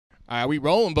All right, we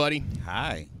rolling, buddy.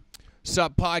 Hi.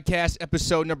 Sup podcast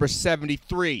episode number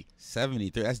 73.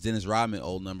 73. That's Dennis Rodman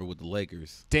old number with the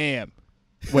Lakers. Damn.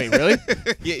 Wait, really?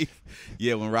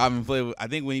 yeah. When Rodman played, I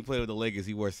think when he played with the Lakers,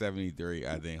 he wore 73.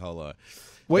 I think. Hold on.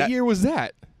 What year was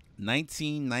that?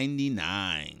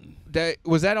 1999.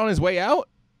 Was that on his way out?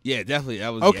 Yeah, definitely. That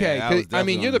was okay. Yeah, that was I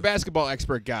mean, you're the basketball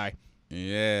expert guy.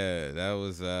 Yeah, that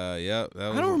was. Yep.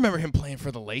 That was, I don't remember him playing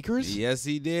for the Lakers. Yes,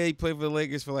 he did. He played for the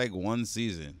Lakers for like one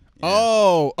season. Yeah.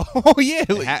 Oh yeah.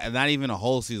 Not even a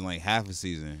whole season, like half a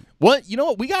season. What? You know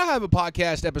what? We gotta have a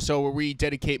podcast episode where we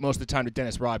dedicate most of the time to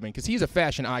Dennis Rodman because he's a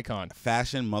fashion icon.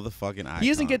 Fashion motherfucking icon. He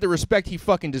doesn't get the respect he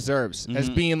fucking deserves as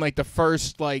being like the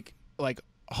first like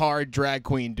hard drag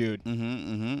queen dude.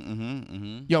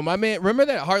 Yo, my man, remember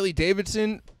that Harley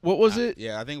Davidson? What was it?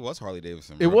 Yeah, I think it was Harley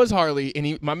Davidson. Bro. It was Harley,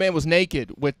 and my man was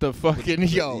naked with the fucking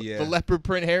the leopard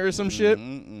print hair or some shit.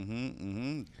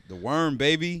 The worm,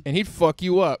 baby. And he'd fuck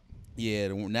you up. Yeah,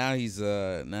 now he's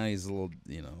a little,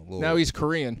 Now he's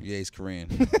Korean. Yeah, he's Korean.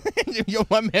 Yo,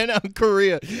 my man out in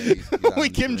Korea. Yeah,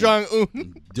 with Kim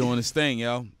Jong-un. Doing his thing,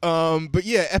 yo. But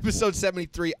yeah, episode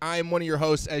 73. I am one of your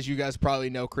hosts, as you guys probably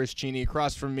know, Chris Cheney.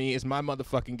 Across from me is my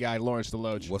motherfucking guy, Lawrence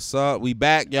DeLoach. What's up? We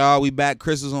back, y'all. We back.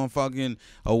 Chris is on fucking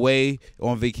away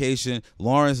on vacation.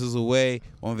 Lawrence is away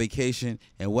on vacation.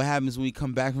 And what happens when we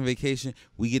come back from vacation?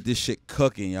 We get this shit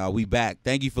cooking, y'all. We back.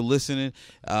 Thank you for listening.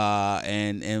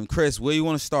 And Chris, where you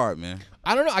want to start, man?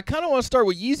 I don't know. I kind of want to start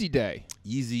with Yeezy Day.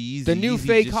 Yeezy. The new Yeezy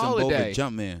fake just holiday.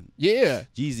 Jumpman. Yeah.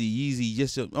 Yeezy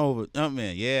just over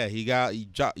Jumpman. Yeah, he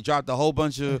dropped a whole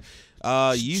bunch of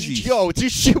Yeezys. Yo,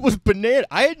 this shit was banana.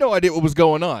 I had no idea what was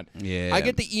going on. Yeah. I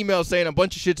get the email saying a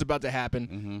bunch of shit's about to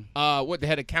happen. What, they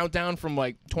had a countdown from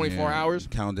like 24 hours?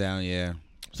 Countdown, yeah.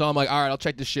 So I'm like, all right, I'll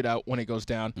check this shit out when it goes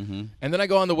down. And then I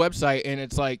go on the website, and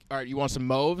it's like, all right, you want some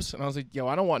mauves? And I was like, yo,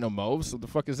 I don't want no mauves. What the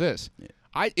fuck is this? Yeah.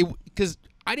 Because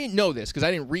I didn't know this because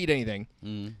I didn't read anything.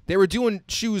 They were doing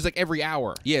shoes like every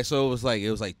hour. Yeah, so it was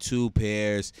like 2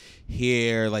 pairs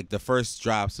here. Like the first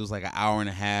drops, it was like an hour and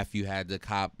a half. You had to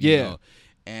cop, you know.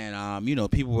 And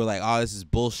people were like, "Oh, this is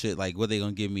bullshit. Like, what are they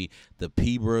gonna give me? The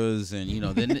Pebras?" And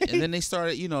then and then they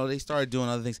started doing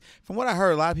other things. From what I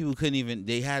heard, a lot of people couldn't even.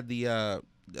 They had a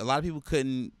lot of people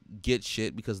couldn't get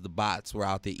shit because the bots were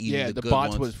out there eating the good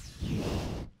bots ones.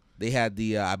 They had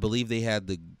I believe they had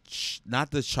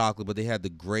not the chocolate, but they had the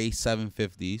gray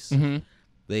 750s.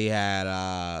 They had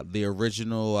the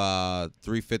original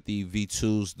 350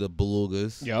 V2s, the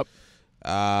Belugas. Yep.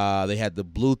 They had the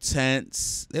blue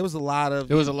tents. There was a lot.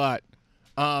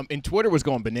 And Twitter was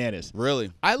going bananas.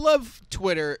 Really? I love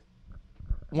Twitter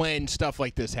when stuff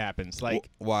like this happens. Like,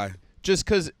 why? Just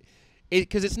because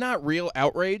it's not real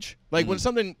outrage. Like when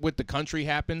something with the country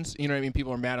happens, you know what I mean?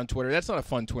 People are mad on Twitter. That's not a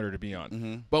fun Twitter to be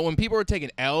on. But when people are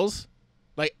taking L's,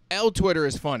 like L Twitter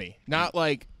is funny, not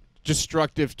like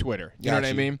destructive Twitter. You know what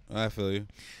I mean? I feel you.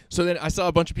 So then I saw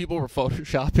a bunch of people were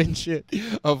photoshopping shit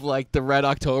of like the Red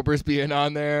Octobers being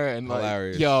on there, and like,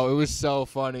 hilarious. Yo, it was so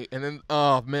funny. And then,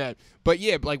 oh man, but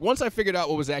yeah, like once I figured out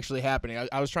what was actually happening,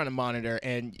 I was trying to monitor,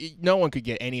 and no one could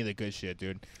get any of the good shit,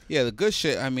 dude. Yeah, the good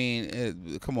shit. I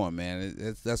mean, come on,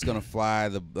 man, that's gonna fly.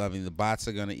 The bots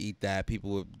are gonna eat that.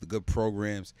 People with the good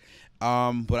programs,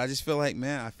 but I just feel like,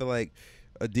 man,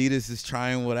 Adidas is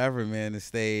trying whatever, man, to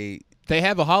stay. They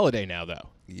have a holiday now, though.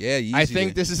 Yeah, I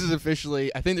think this is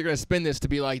officially. I think they're gonna spin this to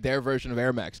be like their version of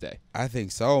Air Max Day. I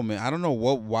think so, man. I don't know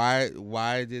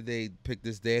why did they pick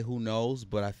this day? Who knows?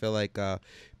 But I feel like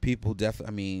people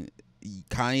definitely. I mean,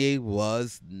 Kanye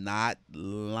was not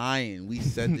lying. We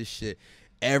said this shit.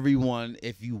 Everyone,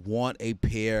 if you want a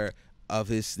pair of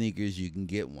his sneakers, you can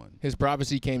get one. His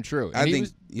prophecy came true. And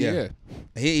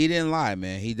he didn't lie,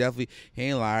 man. He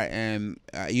ain't lie. And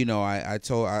I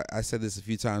said this a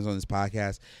few times on this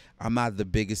podcast. I'm not the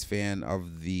biggest fan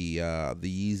of the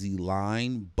Yeezy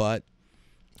line, but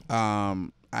I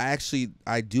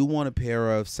do want a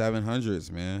pair of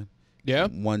 700s, man. Yeah.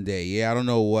 One day. Yeah, I don't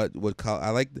know what color.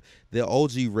 I like the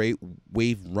OG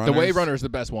Wave Runner. The Wave Runner is the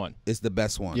best one. It's the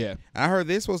best one. Yeah. I heard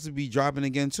they're supposed to be dropping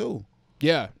again too.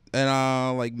 Yeah.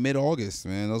 And like mid-August,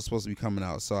 man, those are supposed to be coming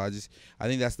out. So I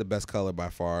think that's the best color by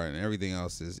far, and everything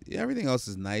else is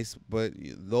nice, but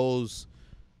those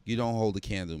you don't hold a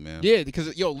candle, man. Yeah,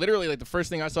 because literally, like the first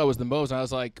thing I saw was the Moes, and I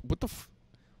was like, what the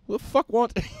fuck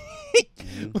want?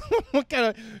 What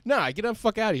kind of get the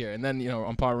fuck out of here. And then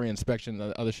on par reinspection,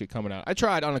 the other shit coming out. I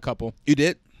tried on a couple. You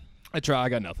did? I tried. I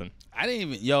got nothing. I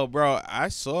didn't even, bro. I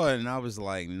saw it and I was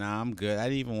like, nah, I'm good. I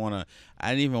didn't even want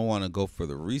to go for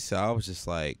the resale. I was just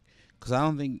like, because I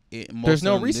don't think there's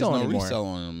no resale anymore. Resale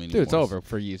on them anymore. Dude, it's over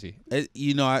for Yeezy.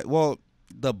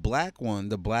 the black one,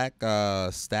 the black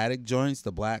static joints,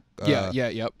 the black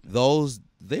yep. Those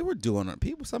they were doing it.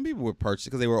 Some people would purchase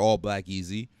because they were all black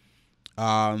Yeezy.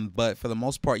 But for the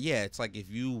most part, yeah, it's like if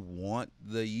you want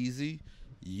the Yeezy,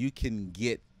 you can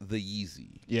get the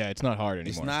Yeezy. Yeah, it's not hard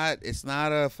anymore. It's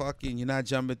not a fucking, you're not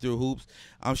jumping through hoops.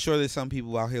 I'm sure there's some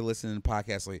people out here listening to the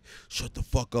podcast like, shut the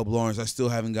fuck up, Lawrence. I still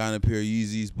haven't gotten a pair of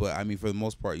Yeezys. But I mean, for the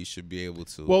most part, you should be able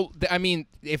to. Well, I mean,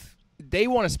 if they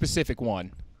want a specific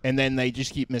one and then they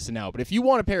just keep missing out. But if you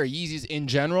want a pair of Yeezys in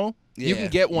general, you can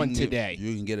get one today.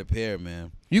 You can get a pair,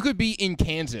 man. You could be in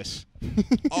Kansas.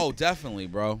 Oh, definitely,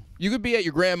 bro. You could be at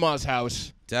your grandma's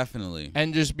house. Definitely.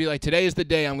 And just be like, today is the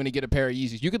day I'm going to get a pair of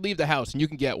Yeezys. You could leave the house and you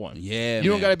can get one. Yeah, You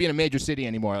don't got to be in a major city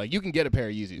anymore. Like, you can get a pair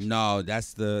of Yeezys. No,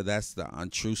 that's the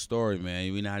untrue story,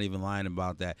 man. We're not even lying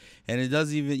about that. And it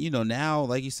doesn't even, now,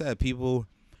 like you said, people,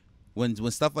 when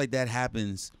stuff like that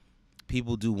happens,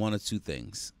 people do one of two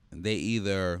things. They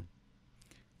either,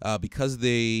 because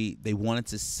they wanted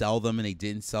to sell them and they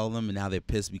didn't sell them, and now they're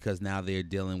pissed because now they're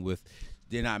dealing with,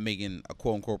 they're not making a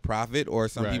quote unquote profit, or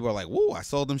some people are like, whoa, I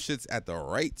sold them shits at the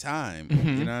right time. Mm-hmm.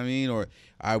 You know what I mean? Or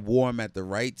I wore them at the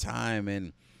right time,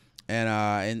 and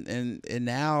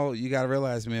now you gotta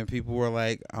realize, man, people were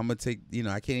like, I'm gonna take,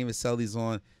 I can't even sell these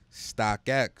on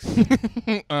StockX.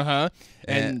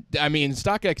 And I mean,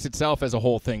 StockX itself has a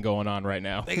whole thing going on right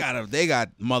now. They got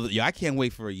I can't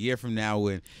wait for a year from now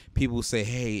when people say,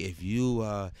 hey, if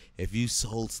you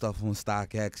sold stuff on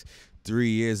StockX 3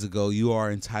 years ago, you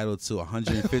are entitled to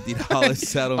 $150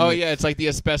 settlement. Oh yeah, it's like the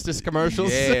asbestos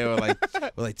commercials. Yeah, or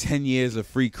like 10 years of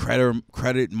free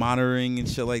credit monitoring and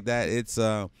shit like that. It's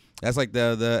that's like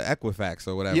the Equifax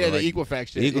or whatever. Yeah, like, the Equifax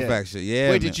shit. The Equifax shit.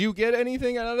 Yeah. Wait, did you get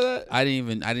anything out of that? I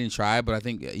didn't try, but I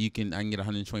think I can get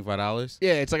 $125.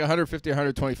 Yeah, it's like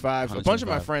 $150, $125. A bunch of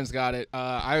my friends got it.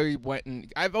 I went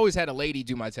and I've always had a lady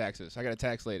do my taxes. I got a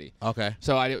tax lady. Okay.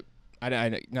 So I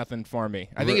nothing for me.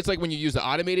 I think it's like when you use the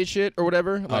automated shit or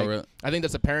whatever. Like, really? I think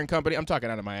that's a parent company. I'm talking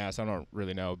out of my ass. I don't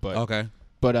really know, but okay.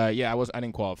 But yeah, I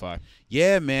didn't qualify.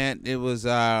 Yeah, man, it was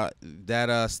that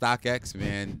StockX,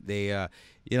 man. They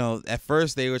at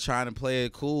first they were trying to play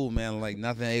it cool, man. Like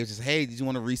nothing. It was just, hey, did you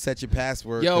want to reset your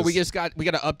password? Yo, we got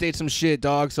to update some shit,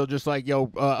 dog. So just like,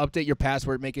 update your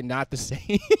password, make it not the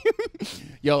same.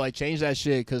 Yo, like change that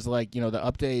shit because like the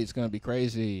update is gonna be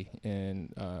crazy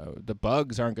and the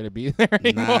bugs aren't gonna be there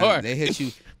anymore. Nah, they hit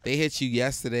you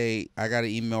yesterday. I got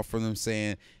an email from them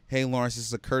saying, hey, Lawrence, this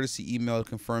is a courtesy email to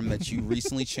confirm that you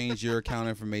recently changed your account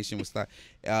information with Stock.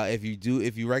 If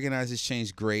you recognize this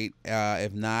change, great.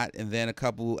 If not, and then a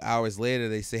couple hours later,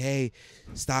 they say, hey,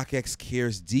 StockX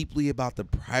cares deeply about the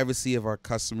privacy of our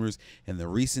customers. In the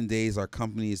recent days, our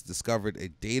company has discovered a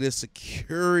data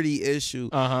security issue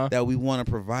that we want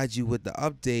to provide you with the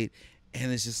update.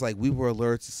 And it's just like, we were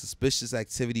alerted to suspicious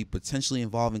activity potentially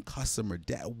involving customer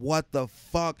data. What the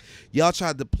fuck? Y'all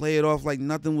tried to play it off like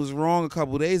nothing was wrong a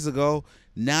couple days ago.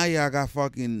 Now y'all got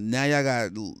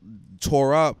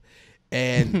tore up.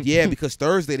 And yeah, because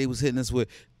Thursday they was hitting us with,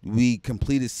 we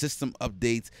completed system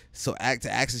updates, so to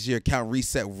access your account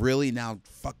reset. Really? Now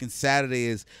fucking Saturday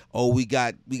is, oh, we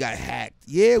got hacked.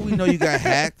 Yeah, we know you got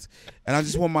hacked, and I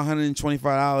just want my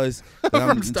 $125 that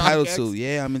I'm entitled to.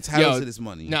 Yeah, I'm entitled to this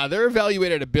money. Nah, they're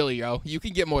evaluated at $1 yo. You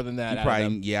can get more than that.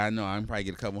 Yeah, I know. I can probably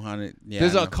get a couple hundred. Yeah,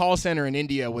 there's a call center in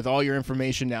India with all your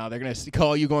information now. They're gonna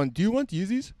call you, going, "Do you want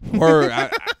Yeezys?" Or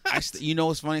you know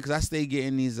what's funny? Because I stay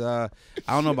getting these. I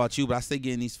don't know about you, but I stay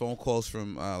getting these phone calls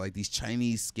from like these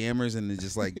Chinese scammers, and it's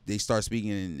just like they start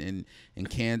speaking in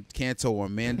Canto or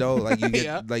Mando, like you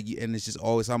get and it's just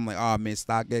always, I'm like, oh man,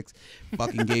 StockX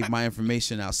fucking gave my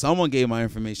information out. Someone gave my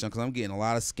information, because I'm getting a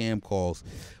lot of scam calls.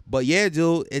 But yeah,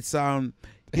 dude, it's I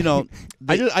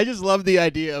just love the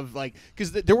idea of like,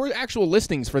 because there were actual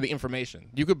listings for the information.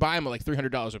 You could buy them at like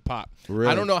 $300 a pop.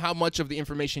 Really? I don't know how much of the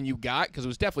information you got, because it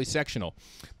was definitely sectional,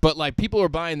 but like people are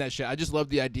buying that shit. I just love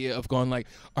the idea of going like,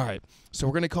 all right, so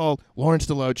we're gonna call Lawrence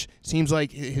DeLoach. Seems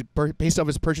like based off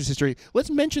his purchase history, let's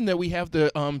mention that we have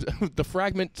the the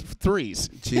fragment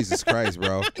 3s. Jesus Christ,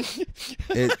 bro!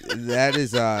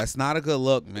 It's not a good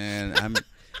look, man.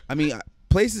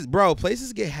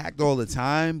 Places get hacked all the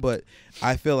time, but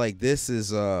I feel like this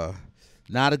is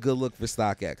not a good look for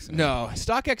StockX, man. No,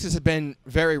 StockX has been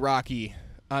very rocky.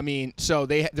 I mean, so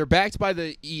they're backed by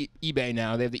the eBay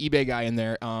now. They have the eBay guy in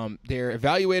there. They're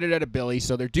evaluated at $1 billion,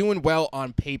 so they're doing well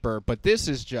on paper. But this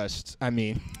is just, I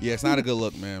mean, yeah, it's not a good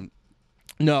look, man.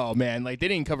 No, man, like they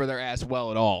didn't cover their ass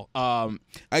well at all.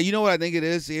 You know what I think it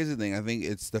is? Here's the thing. I think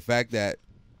it's the fact that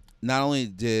not only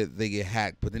did they get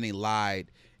hacked, but then they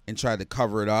lied and tried to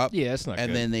cover it up. Yeah, that's not good.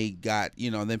 And then they got,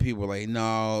 then people were like,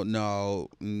 no,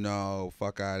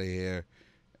 fuck out of here.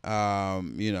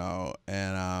 You know,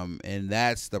 and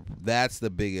that's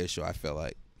the big issue, I feel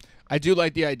like. I do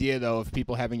like the idea, though, of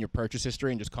people having your purchase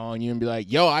history and just calling you and be like,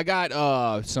 yo, I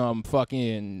got some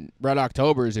fucking Red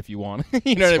Octobers if you want.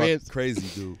 You know what I mean? It's crazy,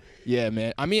 dude. Yeah,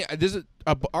 man. I mean, there's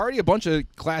already a bunch of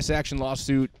class action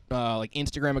lawsuit like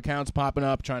Instagram accounts popping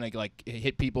up trying to like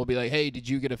hit people, be like, hey, did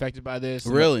you get affected by this?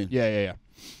 Really? Yeah.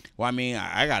 Well, I mean,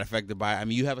 I got affected by it. I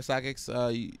mean, you have a StockX?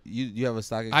 You have a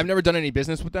StockX? I've never done any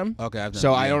business with them. Okay, I've done.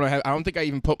 So I don't know. I don't think I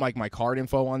even put like my card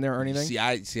info on there or anything. See,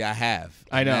 I have.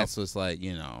 I know. That's what's like,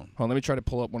 you know. Hold on, let me try to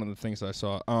pull up one of the things that I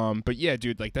saw. But yeah,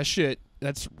 dude, like that shit,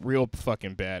 that's real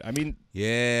fucking bad. I mean,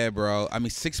 yeah, bro. I mean,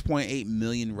 6.8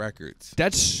 million records.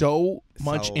 That's so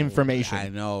much information. I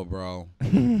know, bro.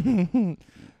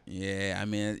 Yeah, I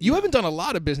mean, you haven't done a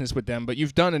lot of business with them, but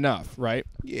you've done enough, right?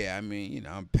 Yeah, I mean, you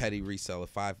know, I'm petty reseller,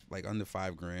 under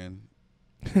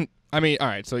 $5,000. I mean, all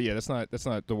right, so yeah, that's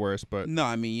not the worst, but no,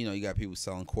 I mean, you know, you got people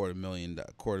selling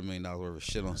 $250,000 worth of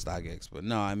shit on StockX, but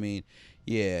no, I mean,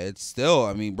 yeah, it's still,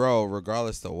 I mean, bro,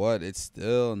 regardless of what, it's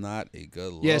still not a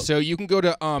good look. Yeah, so you can go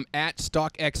to at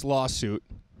StockX Lawsuit.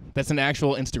 That's an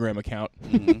actual Instagram account,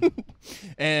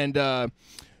 and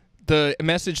the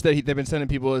message that they've been sending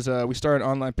people is we started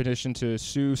an online petition to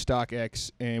sue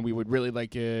StockX, and we would really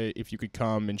like if you could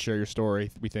come and share your story.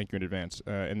 We thank you in advance.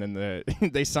 And then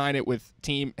they sign it with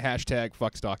team hashtag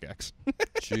fuck StockX.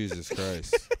 Jesus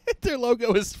Christ. Their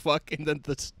logo is fuck and then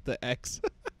the X.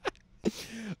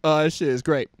 Shit is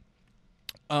great.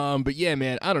 But yeah,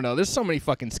 man, I don't know. There's so many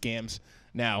fucking scams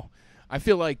now. I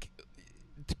feel like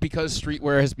because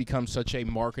streetwear has become such a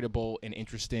marketable and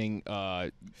interesting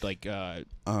area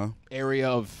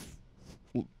of,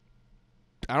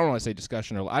 I don't want to say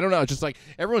discussion, or I don't know, just like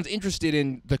everyone's interested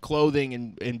in the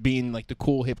clothing and being like the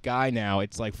cool hip guy now.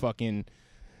 It's like fucking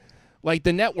like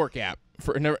the network app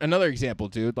for another example,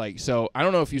 dude. Like, so I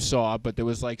don't know if you saw, but there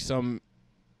was like some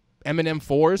M&M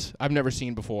 4s I've never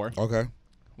seen before. Okay.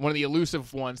 One of the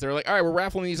elusive ones. They're like, all right, we're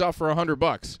raffling these off for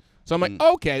 $100. So I'm like,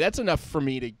 okay, that's enough for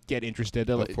me to get interested.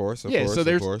 Of course, yeah. So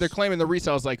they're claiming the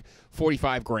resale is like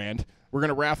 $45,000. We're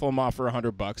gonna raffle them off for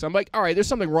 $100. I'm like, all right, there's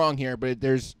something wrong here, but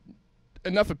there's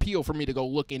enough appeal for me to go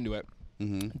look into it.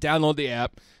 Download the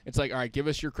app. It's like, all right, give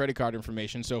us your credit card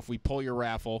information. So if we pull your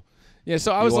raffle, yeah.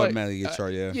 So I was like, get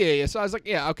charged, yeah. So I was like,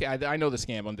 yeah, okay, I know the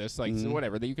scam on this. Like, so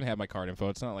whatever. You can have my card info.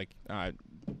 It's not like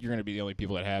you're gonna be the only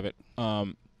people that have it.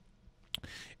 And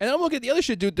then I'm looking at the other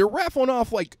shit, dude. They're raffling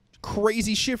off like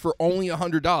crazy shit for only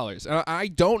 $100. And I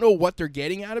don't know what they're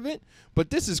getting out of it, but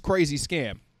this is crazy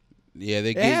scam. Yeah,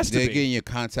 they're getting your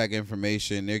contact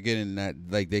information. They're getting that,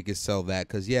 like they could sell that.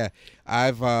 Cause yeah,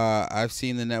 I've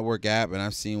seen the network app, and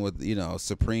I've seen with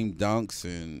Supreme Dunks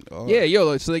and yeah,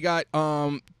 yo. So they got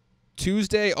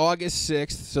Tuesday, August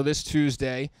 6th. So this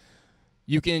Tuesday,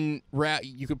 you can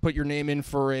put your name in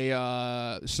for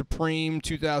a Supreme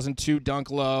 2002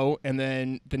 Dunk Low, and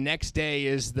then the next day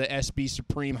is the SB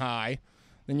Supreme High.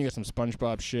 Then you got some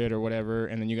SpongeBob shit or whatever,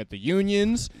 and then you got the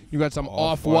Unions. You got some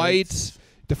Off-Whites,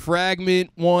 the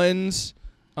Fragment ones,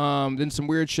 then some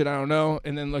weird shit I don't know,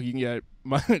 and then look, you can get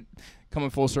coming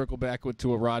full circle back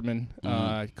to a Rodman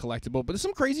collectible. But there's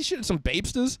some crazy shit, some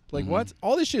Babestas. Like what?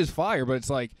 All this shit is fire, but it's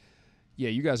like, yeah,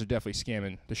 you guys are definitely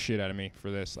scamming the shit out of me for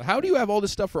this. How do you have all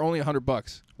this stuff for only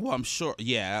 $100? Well, I'm sure.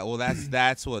 Yeah. Well,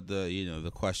 that's what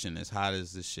the question is. How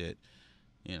does this shit,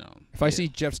 If I see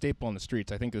Jeff Staple on the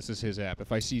streets, I think this is his app.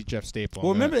 If I see Jeff Staple,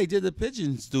 well, remember they did the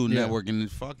Pigeons Dude Network, and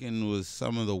it fucking was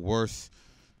some of the worst.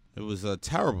 It was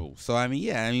terrible. So I mean,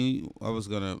 yeah, had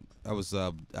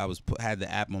the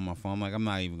app on my phone. I'm like, I'm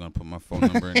not even gonna put my phone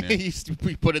number in there. You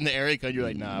put in the area code. You're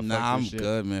like, nah, I'm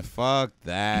good, man. Fuck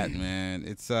that, man.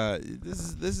 It's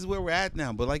this is where we're at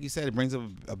now. But like you said, it brings up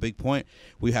a big point.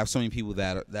 We have so many people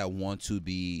that want to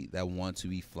be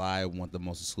fly, want the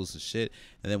most exclusive shit,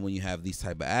 and then when you have these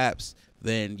type of apps,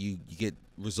 then you get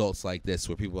results like this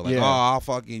where people are like, oh, I'll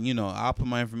fucking I'll put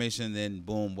my information, and then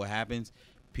boom, what happens?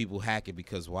 People hack it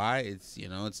because why? It's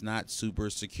it's not super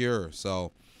secure.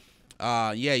 So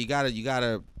you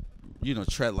gotta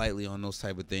tread lightly on those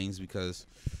type of things because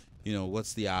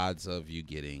what's the odds of you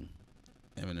getting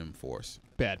M&M 4s?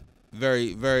 Bad.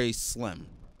 Very, very slim.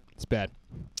 It's bad.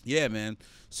 Yeah, man.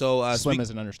 So slim is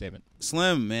an understatement.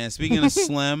 Slim, man. Speaking of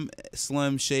Slim,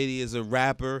 Slim Shady is a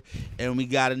rapper, and we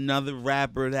got another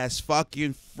rapper that's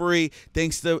fucking free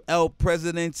thanks to El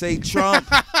Presidente Trump.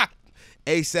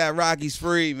 ASAP Rocky's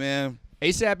free, man.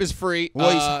 ASAP is free.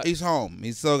 Well, he's home.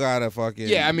 He's still got a fucking.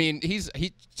 Yeah, I mean, he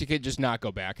could just not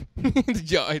go back.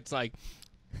 It's like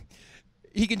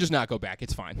he can just not go back.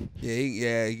 It's fine.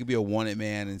 Yeah, he could be a wanted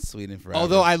man in Sweden forever.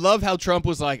 Although I love how Trump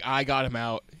was like, I got him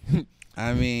out.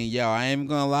 I mean, yo, I ain't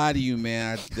gonna lie to you,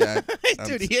 man.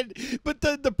 Dude, but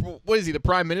the what is he? The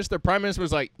prime minister? The prime minister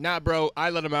was like, nah, bro, I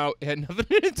let him out. It had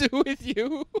nothing to do with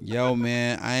you. Yo,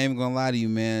 man, I ain't gonna lie to you,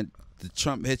 man. The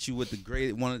Trump hit you with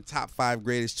one of the top 5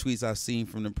 greatest tweets I've seen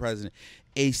from the president.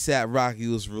 ASAP Rocky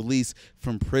was released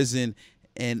from prison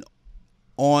and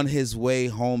on his way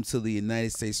home to the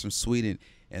United States from Sweden.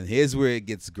 And here's where it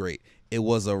gets great. It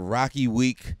was a rocky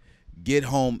week. Get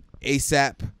home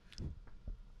ASAP.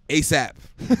 ASAP.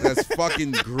 That's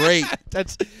fucking great.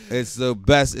 It's the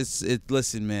best.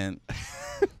 Listen, man.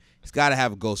 He's got to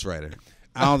have a ghostwriter.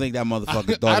 I don't think that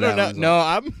motherfucker thought I don't that know. No,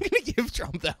 I'm gonna give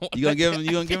Trump that one. You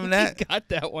gonna give him that? He got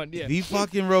that one, yeah. If he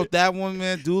fucking wrote that one,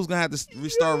 man, dude's gonna have to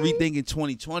start rethinking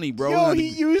 2020, bro. Yo, he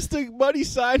used the money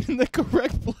sign in the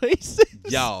correct places.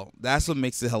 Yo, that's what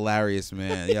makes it hilarious,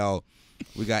 man. Yo,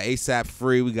 we got ASAP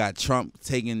free. We got Trump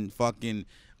taking fucking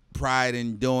pride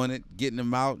in doing it, getting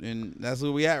him out, and that's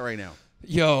where we at right now.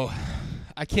 Yo,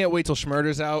 I can't wait till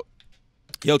Schmurder's out.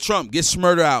 Yo, Trump, get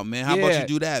Schmurder out, man. How about you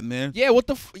do that, man? Yeah, what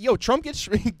the yo, Trump get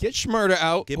Schmurder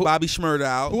out. Get Bobby Schmurder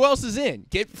out. Who else is in?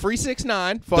 Get free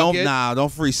 6ix9ine. Don't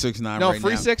free 6ix9ine. No, right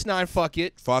free now. 6ix9ine. Fuck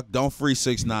it. Don't free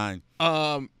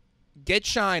 6ix9ine. Get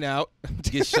Shine out.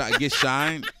 Get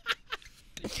Shine.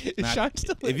 Is Shine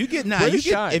still if you get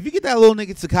Shine? If you get that little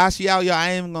nigga Tekashi out, yo,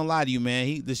 I ain't even gonna lie to you,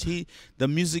 man. The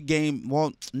music game,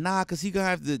 well, cause he gonna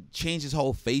have to change his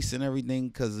whole face and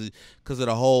everything cause of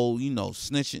the whole,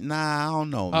 snitching. Nah, I don't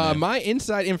know, man. My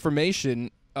inside information,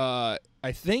 I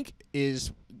think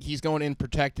is he's going in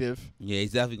protective. Yeah,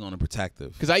 he's definitely going to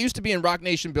protective. Cause I used to be in Rock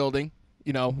Nation building,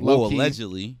 low key.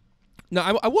 Allegedly. No,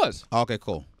 I was. Okay,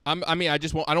 cool. I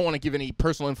don't want to give any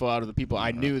personal info out of the people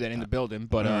I knew that in the building,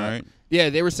 but right. Yeah,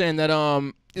 they were saying that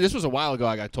this was a while ago.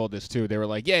 I got told this too. They were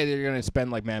like, yeah, they're gonna spend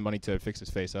like mad money to fix his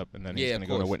face up, and then he's gonna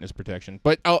go to witness protection.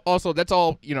 But also, that's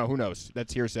all who knows?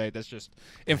 That's hearsay. That's just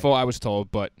info I was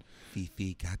told. But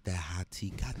Fifi got that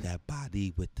hottie, got that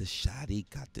body with the shotty,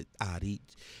 got the oddy.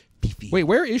 Fifi. Wait,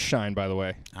 where is Shine, by the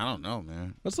way? I don't know,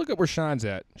 man. Let's look at where Shine's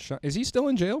at. Is he still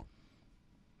in jail?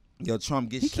 Yo, Trump,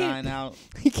 get Shine out.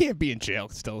 He can't be in jail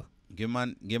still. Get my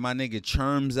nigga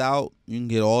Cherms out. You can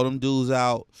get all them dudes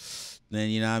out. Then,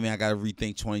 you know what I mean? I got to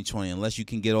rethink 2020. Unless you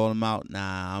can get all them out,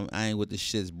 nah, I ain't with the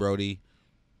shits, Brody.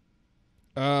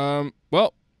 Well,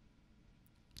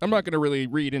 I'm not going to really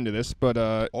read into this, but...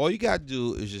 all you got to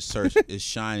do is just search, is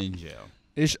Shine in jail?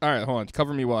 All right, hold on.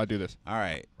 Cover me while I do this. All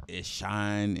right. Is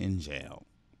Shine in jail?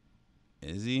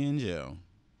 Is he in jail?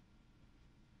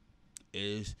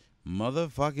 Is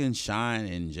motherfucking Shine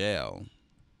in jail?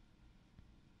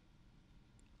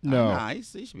 No. Nah, he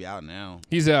should be out now.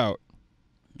 He's out.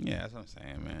 Yeah, that's what I'm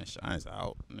saying, man. Shine's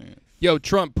out. Man. Yo,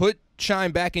 Trump, put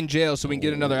Shine back in jail so we can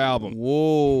get another album.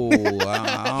 Whoa.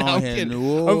 I'm kidding.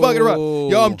 I'm fucking around.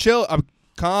 Yo, I'm chill.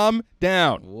 Calm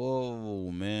down.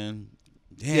 Whoa, man.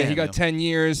 Damn, yeah, he got 10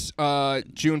 years,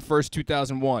 June 1st,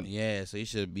 2001. Yeah, so he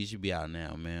should be out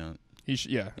now, man. He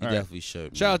definitely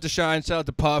should. Shout out to Shine. Shout out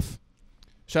to Puff.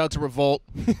 Shout out to Revolt.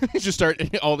 Just start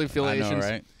all the affiliations. I know,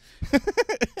 right?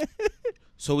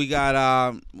 So we got,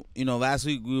 last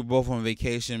week we were both on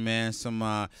vacation, man. Some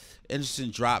interesting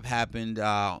drop happened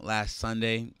last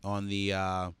Sunday on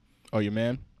the. Your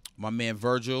man? My man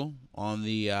Virgil on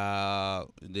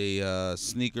the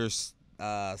sneakers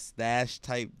stash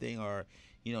type thing, or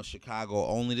Chicago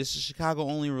only. This is Chicago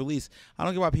only release. I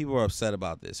don't get why people are upset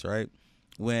about this, right?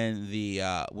 When the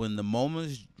MoMA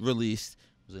was released,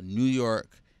 it was a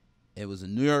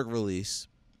New York release.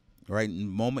 Right,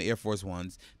 MoMA Air Force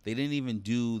Ones. They didn't even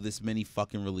do this many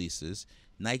fucking releases.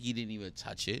 Nike didn't even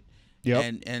touch it.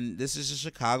 Yep. And this is a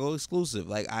Chicago exclusive.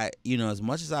 Like as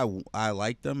much as I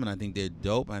like them and I think they're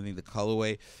dope. And I think the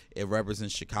colorway, it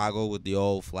represents Chicago with the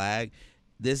old flag.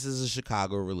 This is a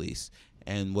Chicago release.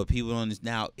 And what people don't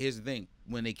now, here's the thing: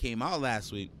 when they came out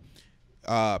last week,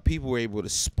 people were able to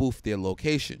spoof their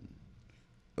location.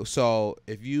 So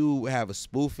if you have a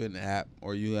spoofing app,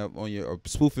 or you have a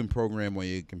spoofing program on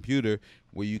your computer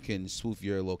where you can spoof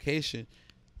your location,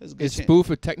 is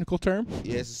spoof a technical term?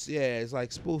 Yes, it's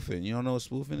like spoofing. You don't know what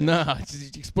spoofing is? Nah,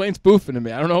 explain spoofing to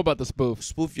me. I don't know about the spoof.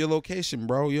 Spoof your location,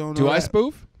 bro. You don't know. Do I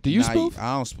spoof? Do you spoof?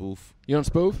 I don't spoof. You don't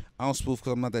spoof? I don't spoof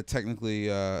because I'm not that technically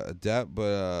adept.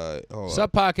 But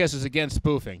Sub Podcast is against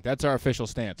spoofing. That's our official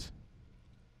stance.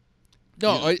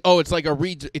 No, it's like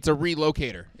it's a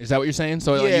relocator. Is that what you're saying?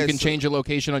 So you can change your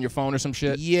location on your phone or some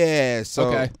shit? Yeah. So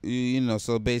okay.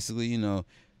 So basically, you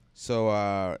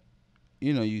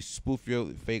spoof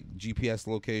your fake GPS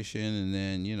location, and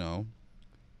then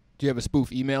Do you have a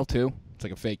spoof email too? It's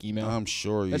like a fake email. I'm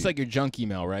sure. That's like your junk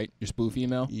email, right? Your spoof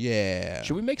email. Yeah.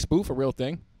 Should we make spoof a real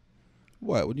thing?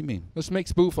 What do you mean? Let's make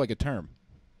spoof like a term.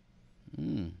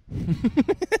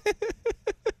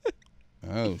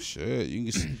 Oh shit!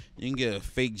 You can get a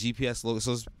fake GPS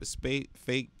location. So it's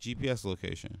fake GPS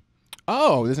location.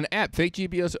 Oh, there's an app, fake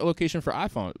GPS location for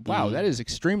iPhone. Wow, that is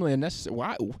extremely unnecessary.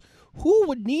 Why? Who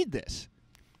would need this?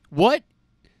 What?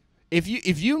 If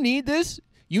you need this,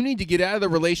 you need to get out of the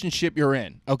relationship you're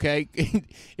in. Okay,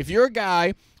 if you're a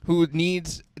guy who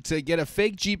needs to get a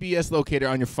fake GPS locator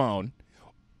on your phone,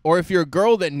 or if you're a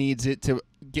girl that needs it to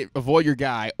avoid your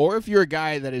guy, or if you're a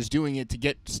guy that is doing it to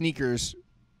get sneakers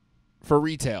for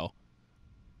retail,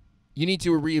 you need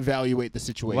to reevaluate the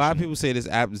situation. A lot of people say this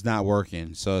app is not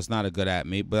working, so it's not a good app,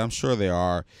 mate. But I'm sure there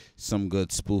are some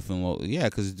good spoofing. Yeah,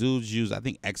 because dudes use, I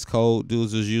think Xcode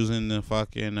dudes was using the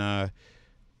fucking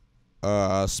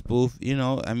spoof. You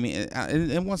know, I mean,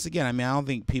 and once again, I mean, I don't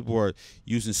think people are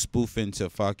using spoofing to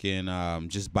fucking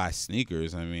just buy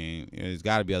sneakers. I mean, there's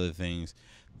got to be other things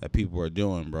that people are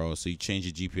doing, bro. So you change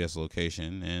your GPS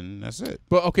location, and that's it.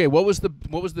 But okay, what was the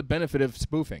benefit of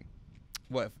spoofing?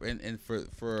 What and for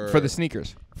the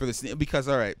sneakers? Because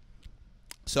all right,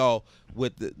 so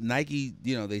with the Nike,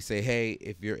 you know, they say, hey,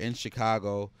 if you're in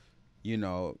Chicago, you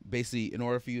know, basically in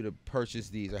order for you to purchase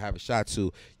these or have a shot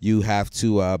to, you have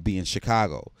to be in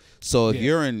Chicago. So if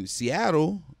you're in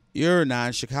Seattle, you're not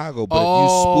in Chicago, but if you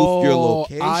spoof your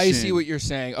location, I see what you're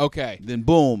saying. Okay, then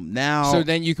boom, now. So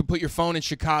then you can put your phone in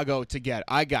Chicago to get.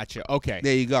 I got you. Okay,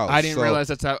 there you go. I didn't realize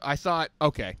that's how. I thought.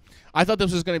 Okay. I thought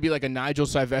this was going to be like a Nigel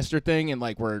Sylvester thing, and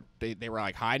like where they were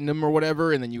like hiding them or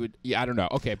whatever, and then you would, I don't know.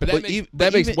 Okay, but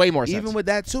that makes way more sense. Even with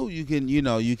that too, you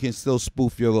can still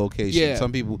spoof your location. Yeah.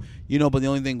 Some people, but the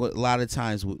only thing a lot of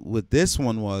times with this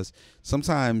one was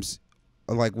sometimes,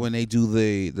 like when they do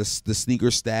the sneaker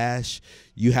stash,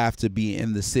 you have to be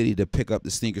in the city to pick up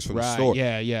the sneakers from the store.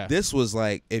 Yeah. This was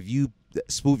like if you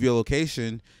spoof your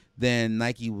location, then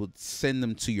Nike would send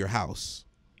them to your house.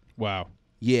 Wow.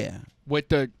 Yeah. With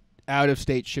the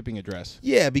out-of-state shipping address.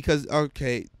 Yeah, because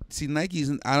see, Nike's,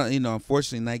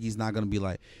 unfortunately, Nike's not gonna be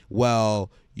like,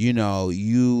 well,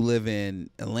 you live in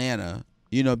Atlanta,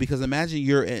 because imagine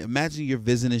you're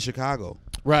visiting Chicago.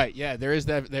 Right. Yeah. There is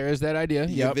that idea.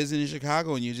 You're visiting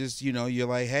Chicago, and you just, you're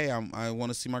like, hey, I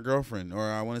want to see my girlfriend, or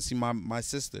I want to see my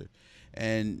sister,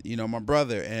 and my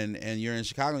brother, and you're in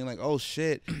Chicago, and you're like, oh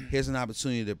shit, here's an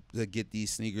opportunity to get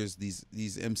these sneakers, these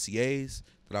MCAs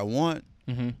that I want.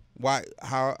 Mm-hmm. Why?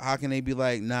 How can they be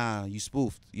like, nah, you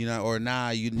spoofed, or nah,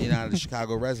 you're not a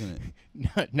Chicago resident?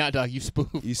 Nah, dog, you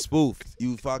spoofed. You spoofed.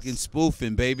 You fucking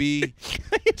spoofing, baby.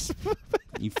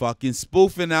 You fucking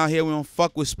spoofing out here. We don't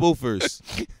fuck with spoofers.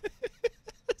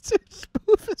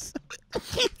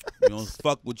 We don't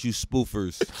fuck with you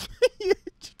spoofers.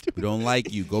 We don't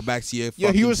like you. Go back to your fucking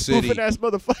city. Yo, he was spoofing ass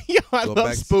motherfucker. Yo, I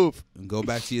love spoof. Go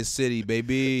back to your city,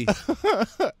 baby.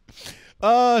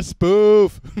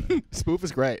 Spoof. Spoof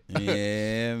is great.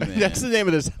 Yeah, man. That's the name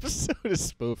of this episode, is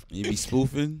Spoof. You be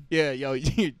spoofing? Yeah, yo.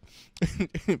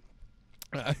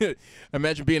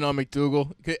 Imagine being on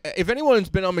McDougal. If anyone's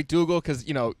been on McDougal, because,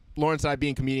 Lawrence and I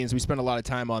being comedians, we spend a lot of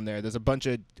time on there. There's a bunch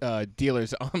of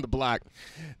dealers on the block.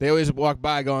 They always walk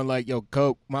by going like, yo,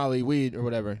 coke, molly, weed, or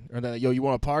whatever. Or they're like, yo, you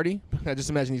want a party? I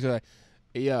just imagine these guys like,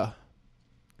 yeah.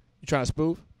 You trying to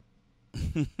spoof?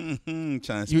 Trying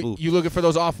to spoof. You looking for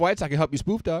those off-whites? I can help you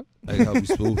spoof, dog. I can help you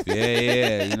spoof.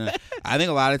 Yeah. I think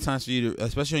a lot of times for you to,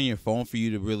 especially on your phone, for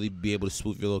you to really be able to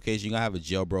spoof your location, you gotta have a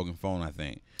jailbroken phone, I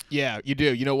think. Yeah, you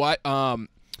do. You know what?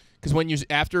 Because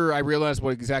after I realized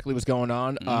what exactly was going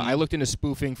on, I looked into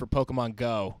spoofing for Pokemon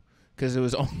Go because it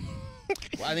was.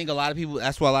 Well, I think a lot of people.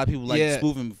 That's why a lot of people like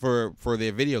spoofing for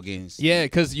their video games. Yeah,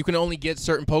 because you can only get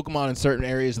certain Pokemon in certain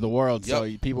areas of the world. Yep.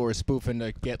 So people were spoofing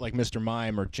to get like Mr.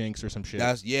 Mime or Jinx or some shit.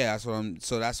 That's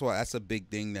why that's a big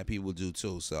thing that people do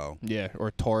too. So yeah,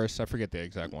 or Taurus. I forget the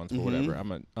exact ones, but whatever.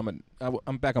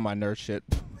 I'm back on my nerd shit.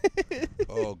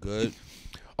 Oh, good.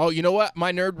 Oh, you know what?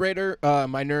 My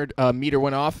nerd meter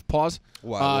went off. Pause.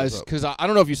 Why? Because I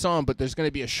don't know if you saw them, but there's going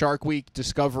to be a Shark Week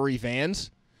Discovery Vans.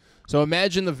 So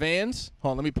imagine the Vans.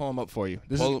 Hold on, let me pull them up for you.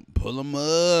 Pull them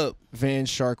up. Vans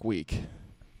Shark Week.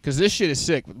 Because this shit is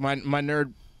sick. My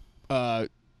nerd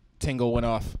tingle went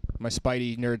off. My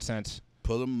Spidey nerd sense.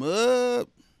 Pull them up.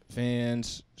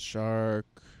 Vans Shark.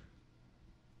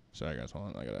 Sorry, guys.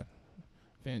 Hold on. I got to.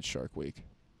 Vans Shark Week.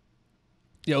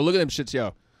 Yo, look at them shits,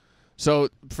 yo. So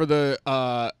for the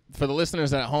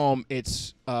listeners at home,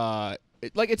 it's like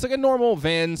a normal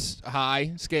Vans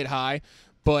skate high,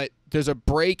 but there's a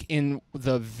break in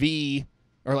the V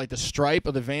or like the stripe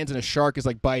of the Vans, and a shark is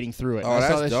like biting through it. Oh,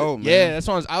 that's dope, man. Yeah, that's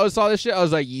what I saw this shit. I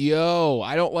was like, yo,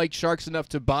 I don't like sharks enough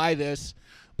to buy this,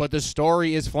 but the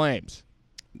story is flames.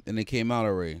 And it came out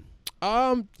already.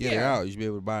 Yeah, they're out. You should be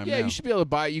able to buy them. Yeah, now. you should be able to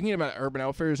buy it. You can get them at Urban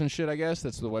Outfitters and shit, I guess.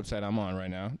 That's the website I'm on right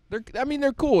now.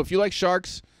 They're cool. If you like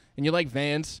sharks and you like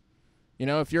Vans,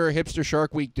 if you're a hipster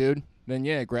Shark Week dude, then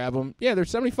yeah, grab them. Yeah, they're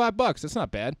 $75. That's not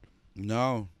bad.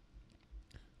 No.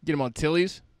 Get them on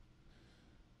Tilly's.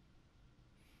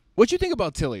 What you think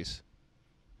about Tilly's?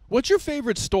 What's your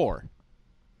favorite store?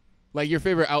 Like your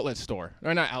favorite outlet store.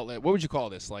 Or not outlet. What would you call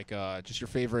this? Like just your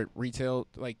favorite retail,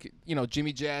 like,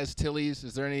 Jimmy Jazz, Tilly's.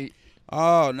 Is there any?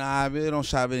 Oh, nah, I really don't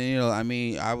shop in, I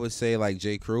mean, I would say like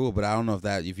J. Crew, but I don't know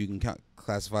if you can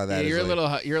classify that Yeah, as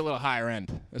you're a little higher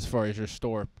end as far as your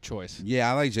store choice.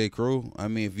 Yeah, I like J. Crew. I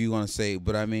mean, if you want to say,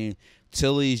 but I mean,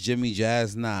 Tilly's, Jimmy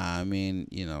Jazz, nah. I mean,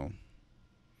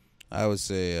 I would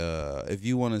say if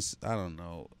you want to, I don't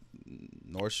know,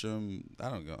 Nordstrom. I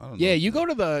don't know. Yeah, you go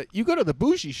to the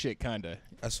bougie shit kinda.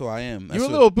 That's who I am. You're a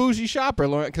little bougie shopper,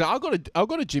 Lauren. Cause I'll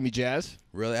go to Jimmy Jazz.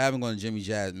 Really, I haven't gone to Jimmy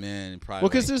Jazz, man. Probably. Well,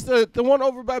 because there's the one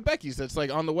over by Becky's that's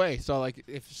like on the way. So like,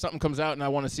 if something comes out and I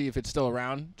want to see if it's still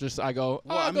around, I go.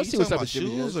 Well, I mean, go see what's up with Jimmy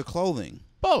shoes Jazz. or clothing?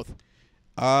 Both.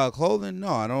 Clothing? No,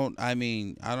 I don't. I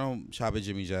mean, I don't shop at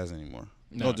Jimmy Jazz anymore.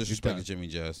 No disrespect to Jimmy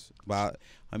Jazz, but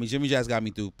I mean, Jimmy Jazz got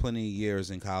me through plenty of years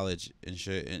in college and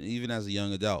shit, and even as a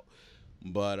young adult.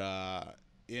 But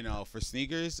for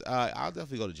sneakers, I'll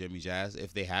definitely go to Jimmy Jazz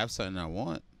if they have something I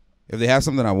want. If they have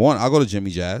something I want, I'll go to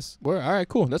Jimmy Jazz. Well, all right,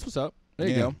 cool. That's what's up. There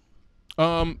you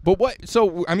go. But what?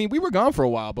 So I mean, we were gone for a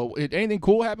while, but anything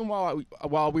cool happen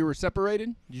while we were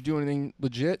separated? Did you do anything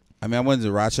legit? I mean, I went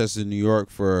to Rochester, New York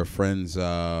for a friend's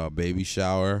baby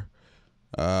shower.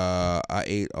 I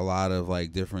ate a lot of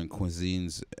like different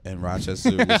cuisines in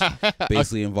Rochester, which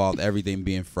basically involved everything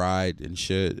being fried and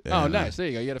shit. And, oh, nice. There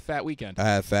you go. You had a fat weekend. I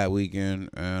had a fat weekend,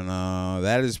 and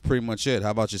that is pretty much it.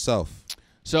 How about yourself?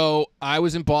 So I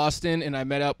was in Boston, and I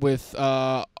met up with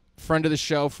friend of the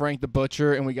show, Frank the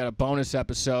Butcher, and we got a bonus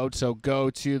episode. So go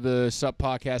to the Sup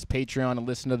Podcast Patreon and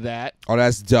listen to that. Oh,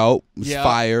 that's dope. It's yep.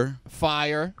 Fire.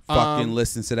 Fucking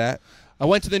listen to that. I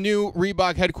went to the new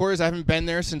Reebok headquarters. I haven't been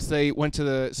there since they went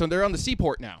to so they're on the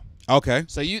Seaport now. Okay.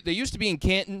 So they used to be in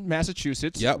Canton,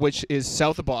 Massachusetts, yep. which is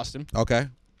south of Boston. Okay.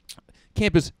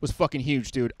 Campus was fucking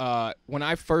huge, dude. When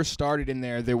I first started in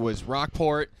there was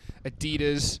Rockport,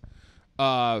 Adidas,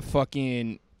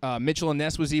 fucking Mitchell &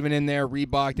 Ness was even in there,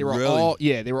 Reebok. They were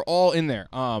they were all in there.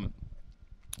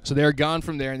 So they're gone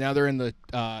from there. Now they're in the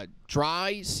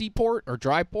dry seaport or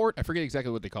dry port. I forget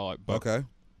exactly what they call it. But okay.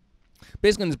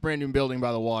 Basically in this brand new building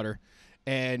by the water.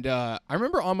 And I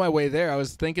remember on my way there, I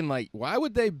was thinking, like, why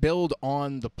would they build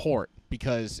on the port?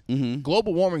 Because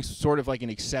global warming is sort of like an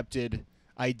accepted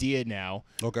idea now.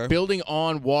 Okay. Building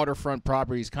on waterfront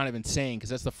property is kind of insane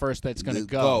because that's the first that's going to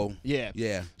go. Yeah.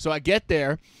 Yeah. So I get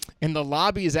there, and the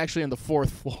lobby is actually on the 4th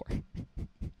floor.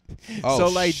 Oh, so,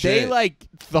 like, shit. they, like,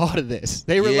 thought of this.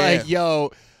 They were like,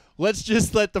 yo, let's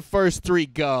just let the first 3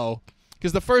 go.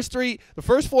 Because the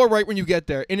first floor right when you get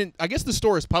there, and I guess the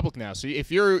store is public now. So if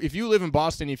you live in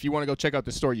Boston, if you want to go check out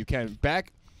the store, you can.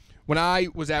 Back when I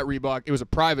was at Reebok, it was a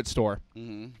private store.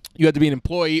 Mm-hmm. You had to be an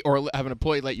employee or have an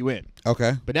employee let you in.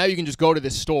 Okay. But now you can just go to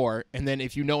this store, and then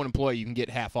if you know an employee, you can get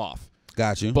half off.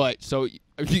 Got you. But so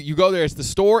you go there, it's the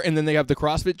store, and then they have the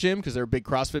CrossFit gym because they're big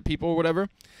CrossFit people or whatever.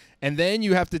 And then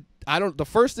you have to,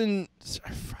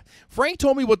 Frank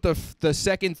told me what the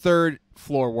second, third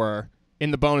floor were in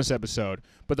the bonus episode.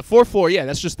 But the 4th floor, yeah,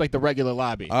 that's just like the regular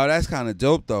lobby. Oh, that's kind of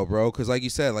dope though, bro. Because like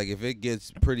you said, like if it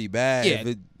gets pretty bad, if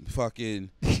it fucking,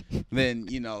 then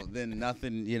then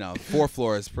nothing. 4th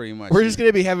floor is pretty much. We're just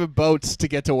gonna be having boats to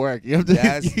get to work. You have to,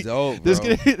 that's dope, bro.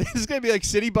 There's gonna be like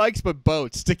city bikes, but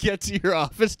boats to get to your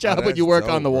office job when you work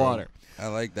dope, on the water. I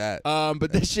like that.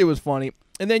 But this shit was funny.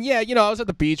 And then I was at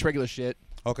the beach, regular shit.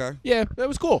 Okay. Yeah, that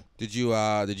was cool. Did you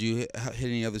hit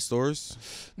any other stores?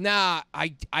 Nah,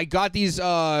 I got these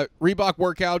Reebok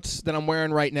workouts that I'm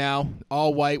wearing right now,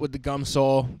 all white with the gum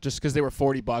sole, just because they were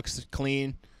 $40,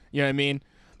 clean. You know what I mean?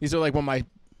 These are like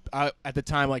at the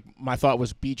time, like my thought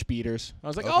was beach beaters. I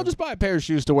was like, I'll just buy a pair of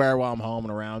shoes to wear while I'm home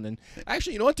and around. And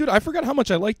actually, you know what, dude? I forgot how much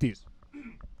I like these.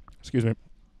 Excuse me.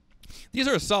 These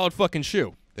are a solid fucking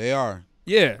shoe. They are.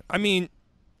 Yeah, I mean,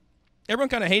 everyone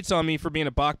kind of hates on me for being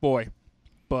a Bach boy.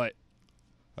 But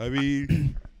I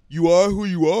mean, you are who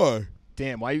you are.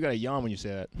 Damn, why you gotta yawn when you say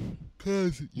that?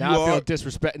 Cause now I feel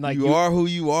disrespect. Like you are who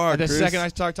you are. The Chris. second I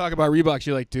talk about Reeboks,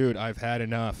 you're like, dude, I've had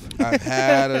enough. I've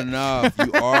had enough.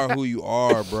 You are who you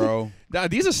are, bro. Now,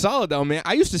 these are solid though, man.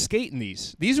 I used to skate in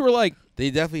these. These were like they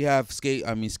definitely have skate.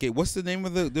 I mean, skate. What's the name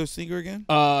of the sneaker again?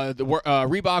 The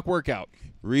Reebok Workout.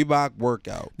 Reebok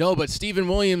Workout. No, but Stephen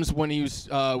Williams, when he was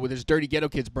with his Dirty Ghetto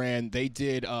Kids brand, they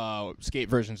did skate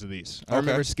versions of these. I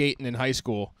remember skating in high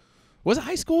school. Was it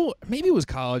high school? Maybe it was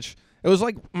college. It was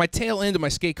like my tail end of my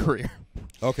skate career.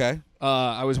 Okay.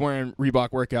 I was wearing Reebok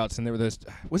workouts, and there were those.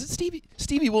 Was it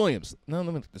Stevie Williams? No, let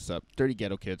me look this up. Dirty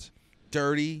Ghetto Kids.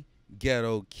 Dirty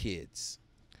Ghetto Kids.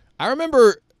 I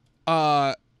remember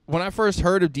when I first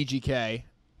heard of DGK,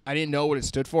 I didn't know what it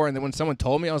stood for, and then when someone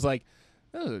told me, I was like,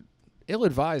 "That's an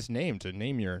ill-advised name to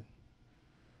name your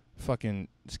fucking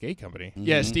skate company." Mm-hmm.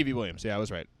 Yeah, Stevie Williams. Yeah, I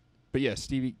was right. But yeah,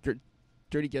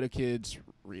 Dirty Ghetto Kids,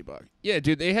 Reebok. Yeah,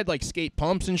 dude, they had like skate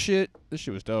pumps and shit. This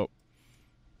shit was dope.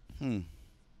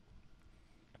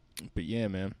 But yeah,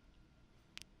 man.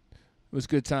 It was a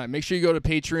good time. Make sure you go to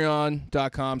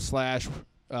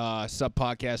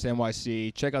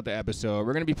patreon.com/subpodcastnyc. Check out the episode.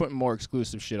 What are be putting more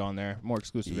exclusive shit on there. More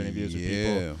exclusive interviews with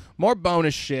people. More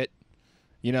bonus shit.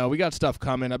 You know, we got stuff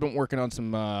coming. I've been working on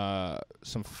some what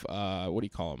do you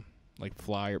call them? Like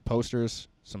flyer posters,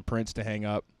 some prints to hang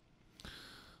up.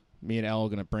 Me and Elle are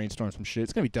going to brainstorm some shit.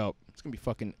 It's going to be dope. It's going to be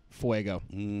fucking fuego.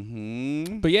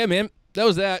 But yeah, man, that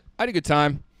was that. I had a good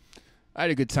time.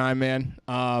 Man.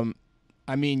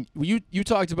 I mean, you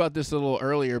talked about this a little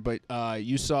earlier, but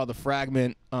you saw the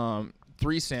Fragment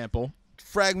 3 sample.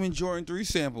 Fragment Jordan 3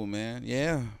 sample, man.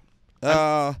 Yeah.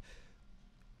 They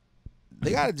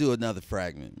got to do another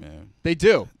Fragment, man. They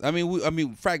do. I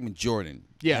mean, Fragment Jordan.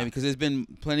 Yeah. Because there's been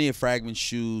plenty of Fragment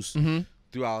shoes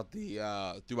throughout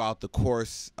the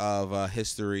course of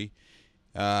history.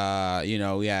 You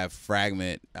know, we have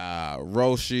Fragment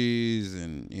Roshis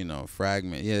and,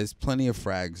 Fragment. Yeah, there's plenty of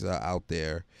frags out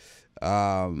there.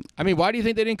 I mean, why do you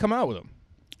think they didn't come out with them?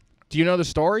 Do you know the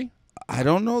story? I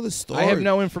don't know the story. I have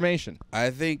no information.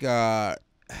 I think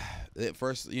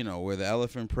first, where the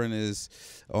elephant print is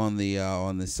on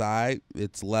the side,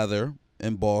 it's leather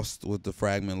embossed with the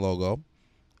Fragment logo.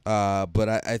 But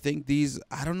I think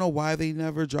I don't know why they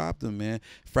never dropped them, man.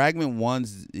 Fragment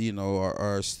 1s,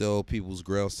 are still people's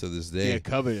grails to this day. Yeah,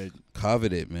 coveted.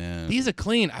 Coveted, man. These are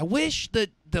clean. I wish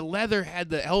that the leather had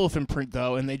the elephant print,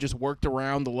 though, and they just worked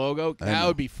around the logo. That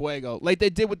would be fuego. Like they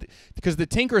did because the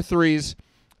Tinker 3s,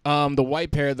 the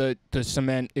white pair, the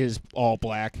cement is all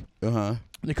black. Uh-huh.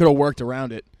 They could have worked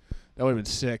around it. That would have been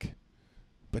sick.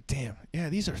 But damn, yeah,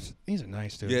 these are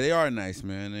nice, dude. Yeah, they are nice,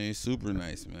 man. They're super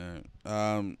nice, man.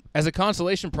 As a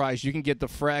consolation prize, you can get the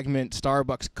Fragment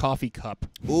Starbucks coffee cup.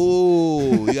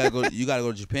 Ooh, you gotta go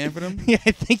to Japan for them? Yeah,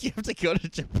 I think you have to go to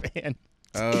Japan.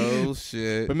 Oh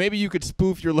shit! But maybe you could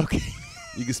spoof your location.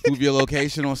 You can spoof your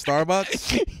location on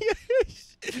Starbucks.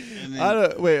 I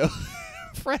don't wait.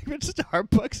 Fragment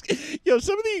Starbucks. Yo,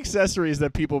 some of the accessories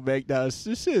that people make now,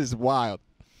 this is wild.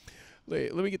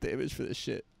 Wait, let me get the image for this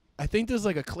shit. I think there's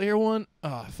like a clear one.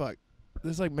 Oh, fuck.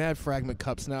 There's like mad Fragment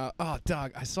cups now. Oh,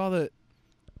 dog. I saw the...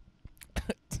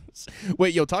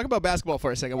 Wait, yo, talk about basketball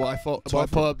for a second while I pull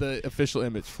up the official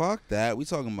image. Fuck that. We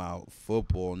talking about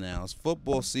football now. It's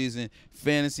football season.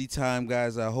 Fantasy time,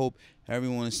 guys. I hope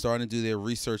everyone is starting to do their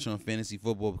research on fantasy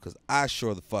football because I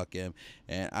sure the fuck am.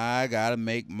 And I got to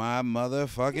make my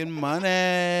motherfucking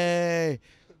money.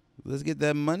 Let's get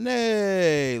that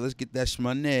money. Let's get that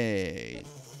shmoney.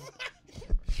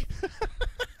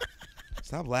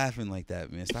 Stop laughing like that,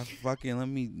 man. Stop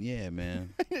fucking. Yeah,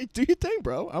 man. Do your thing,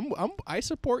 bro. I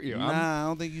support you. Nah, I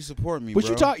don't think you support me, what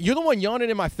bro. You're the one yawning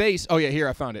in my face. Oh yeah, here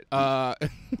I found it. Talk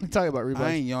about Reebok.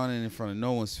 I ain't yawning in front of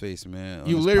no one's face, man.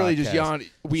 You literally just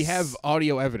yawned. We have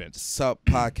audio evidence. Sup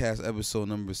podcast episode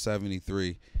number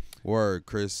 73. Word,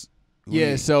 Chris.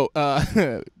 Yeah, so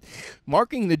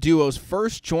marking the duo's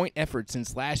first joint effort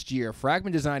since last year,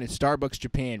 Fragment Design and Starbucks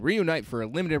Japan reunite for a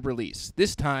limited release.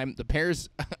 This time, the pair's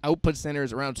output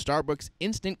centers around Starbucks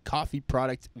instant coffee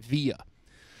product Via.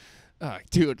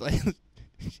 Dude, like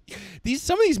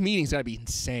some of these meetings gotta be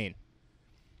insane.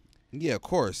 Yeah, of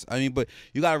course. I mean, but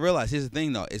you gotta realize, here's the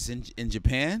thing though, it's in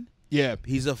Japan. Yeah,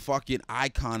 he's a fucking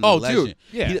icon. Oh, legend. Dude,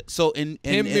 yeah. So in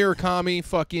Murakami,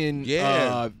 fucking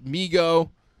Migo.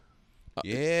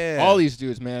 Yeah. All these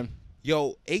dudes, man.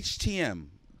 Yo, HTM.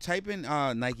 Type in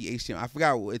Nike HTM. I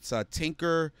forgot. It's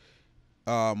Tinker,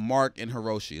 Mark, and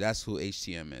Hiroshi. That's who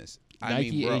HTM is.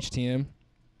 Nike HTM?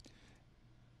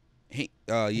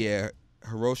 Yeah.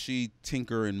 Hiroshi,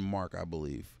 Tinker, and Mark, I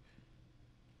believe.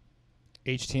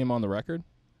 HTM on the record?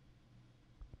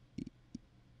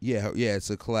 Yeah, it's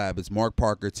a collab. It's Mark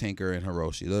Parker, Tinker, and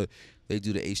Hiroshi. They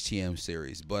do the HTM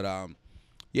series. But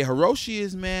yeah, Hiroshi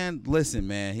is, man, listen,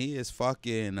 man, he is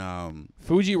fucking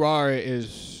Fujiwara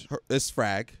is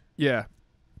frag. Yeah.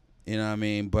 You know what I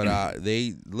mean? But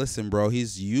listen, bro,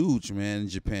 he's huge, man, in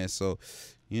Japan. So,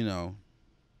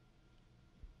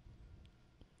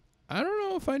 I don't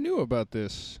know if I knew about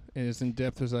this as in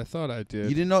depth as I thought I did.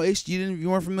 You didn't know you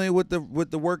weren't familiar with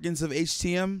the workings of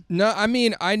HTM? No, I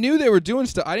mean I knew they were doing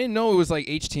stuff. I didn't know it was like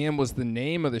HTM was the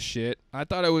name of the shit. I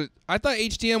thought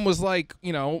HTM was like,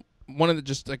 you know, one of the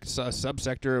just like a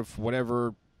subsector of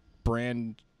whatever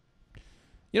brand.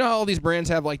 You know how all these brands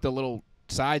have like the little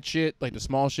side shit, like the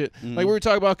small shit. Like we were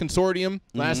talking about Consortium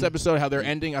last episode, how they're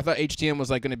ending. I thought HTM was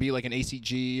like going to be like an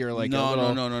ACG or like no.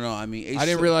 I mean, I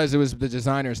didn't realize it was the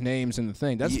designers' names in the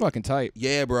thing. That's fucking tight.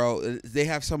 Yeah, bro. They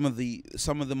have some of the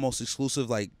most exclusive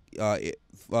like they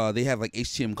have like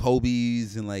HTM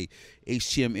Kobe's and like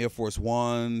HTM Air Force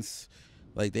Ones.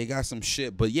 Like they got some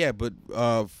shit, but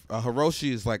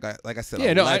Hiroshi is like I said.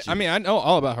 Yeah, no, I mean I know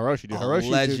all about Hiroshi, dude.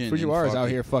 Hiroshi Fujiwara is out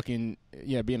here fucking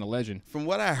being a legend. From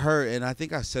what I heard, and I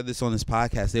think I said this on this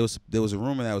podcast, there was a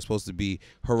rumor that was supposed to be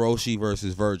Hiroshi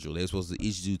versus Virgil. They were supposed to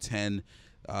each do 10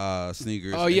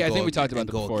 sneakers. Oh yeah, I think we talked about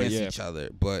that go before. Against each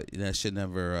other, but that shit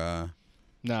never.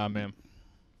 Nah, man.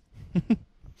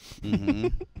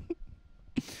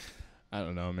 I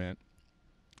don't know, man.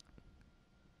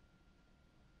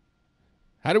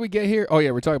 How do we get here? Oh, yeah,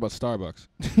 we're talking about Starbucks.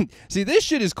 See, this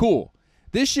shit is cool.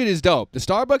 This shit is dope. The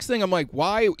Starbucks thing, I'm like,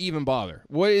 why even bother?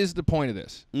 What is the point of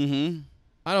this?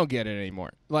 I don't get it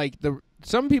anymore. Like,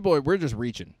 some people, we're just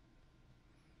reaching.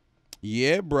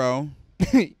 Yeah, bro.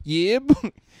 Yeah,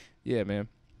 yeah, man.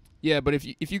 Yeah, but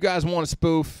if you guys want to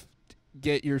spoof,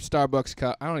 get your Starbucks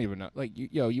cup. I don't even know. Like,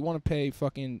 you want to pay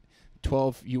fucking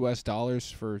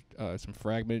 $12 for some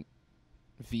Fragment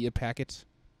Via packets?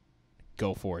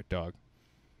 Go for it, dog.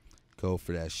 Go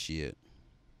for that shit.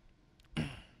 Man,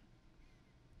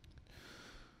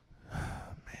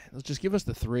 let's just give us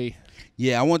the 3.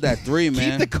 Yeah, I want that 3,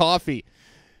 man. Keep the coffee.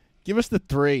 Give us the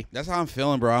 3. That's how I'm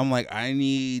feeling, bro. I'm like, I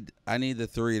need the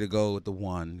 3 to go with the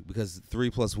 1 because 3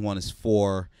 plus 1 is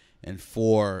 4, and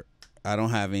 4. I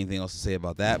don't have anything else to say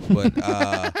about that, but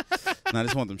I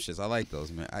just want them shits. I like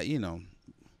those, man. I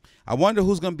wonder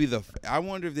who's gonna be I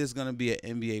wonder if there's gonna be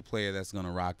an NBA player that's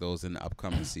gonna rock those in the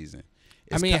upcoming season.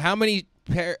 How many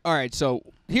pair? All right, so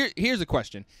here's a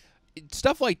question.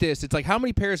 Stuff like this, it's like how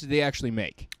many pairs did they actually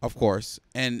make? Of course.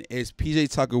 And is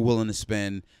PJ Tucker willing to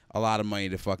spend a lot of money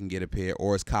to fucking get a pair,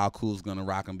 or is Kyle Kuz gonna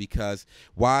rock them? Because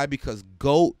why? Because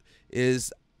GOAT I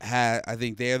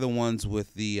think they're the ones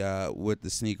with the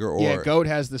sneaker. Or yeah, GOAT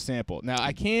has the sample. Now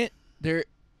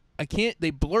they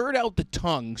blurred out the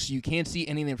tongue so you can't see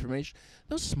any of the information.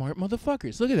 Those smart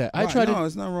motherfuckers. Look at that. No,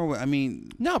 it's not wrong with. I mean,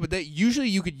 no, but usually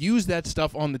you could use that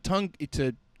stuff on the tongue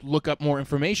to look up more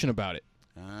information about it.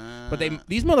 But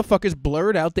these motherfuckers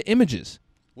blurred out the images.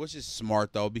 Which is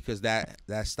smart though, because that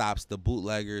stops the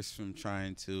bootleggers from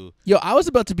trying to. Yo, I was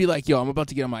about to be like, I'm about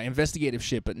to get on my investigative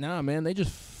shit, but nah, man, they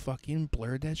just fucking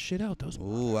blurred that shit out. Those.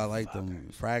 Ooh, I like them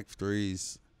frag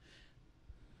 3s.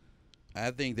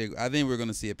 I think we're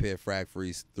gonna see a pair of frag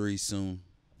 3s soon.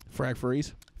 Frag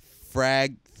 3s.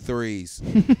 Frag 3s.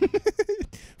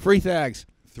 Free thags.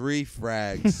 3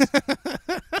 frags.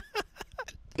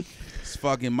 This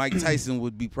fucking Mike Tyson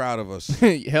would be proud of us.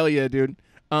 Hell yeah, dude.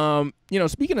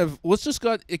 Speaking of, let's just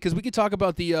go because we could talk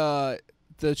about the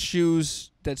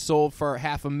shoes that sold for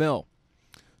 $500,000.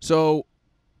 So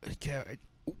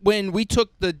when we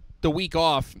took the week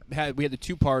off, we had the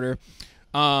 2-parter.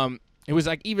 It was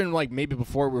like even like maybe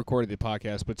before we recorded the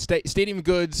podcast, but Stadium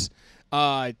Goods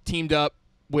teamed up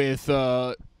with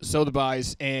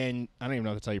Sotheby's, and I don't even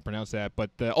know if that's how you pronounce that, but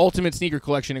the Ultimate Sneaker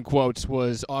Collection in quotes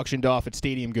was auctioned off at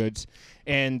Stadium Goods,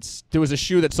 and there was a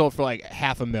shoe that sold for like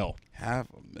 $500,000.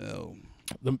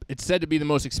 $500,000. It's said to be the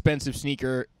most expensive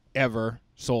sneaker ever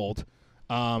sold,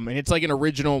 and it's like an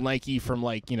original Nike from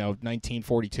like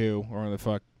 1942 or whatever the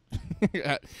fuck.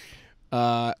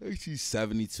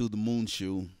 72, the moon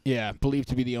shoe. Yeah, believed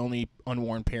to be the only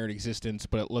unworn pair in existence,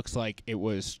 but it looks like it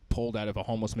was pulled out of a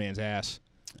homeless man's ass.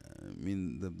 I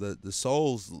mean, the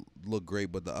soles look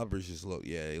great, but the uppers just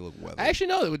they look weathered. Actually,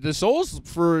 no, the soles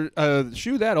for a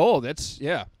shoe that old, it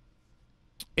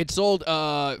sold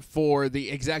for the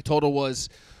exact total was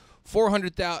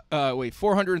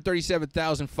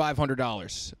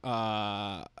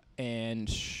 $437,500.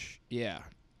 And yeah,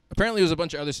 apparently there was a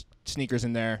bunch of other sneakers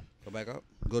in there. Go back up.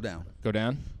 Go down. Go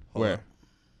down. Hold Where? Up.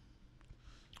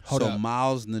 Hold up.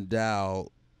 Miles Nadal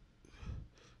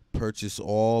purchased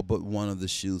all but one of the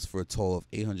shoes for a total of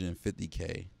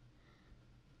 $850K.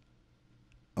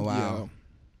 Oh, wow. Yo.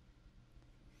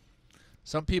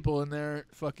 Some people in there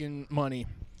fucking money.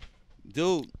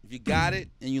 Dude, if you got it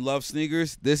and you love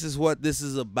sneakers, this is what this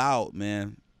is about,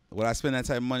 man. Would I spend that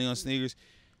type of money on sneakers?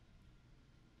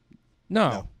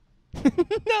 No.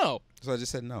 No. So I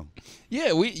just said no.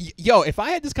 Yeah, if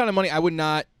I had this kind of money, I would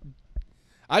not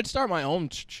I'd start my own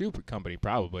shoe company,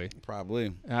 probably.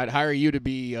 Probably. I'd hire you to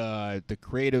be the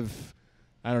creative.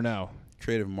 I don't know.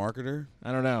 Creative marketer.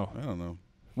 I don't know. I don't know.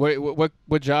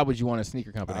 What job would you want in a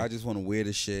sneaker company? I just want to wear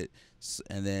the shit,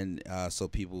 and then so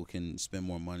people can spend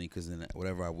more money. Because then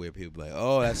whatever I wear, people be like,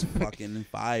 "Oh, that's fucking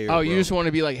fire." Oh, bro. you just want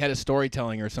to be like head of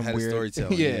storytelling or something weird. Head of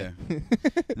storytelling. Yeah.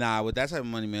 Nah, with that type of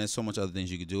money, man, there's so much other things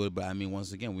you could do it. But I mean,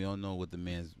 once again, we don't know what the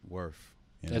man's worth.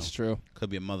 That's true. Could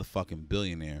be a motherfucking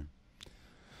billionaire.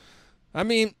 I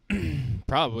mean,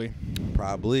 probably.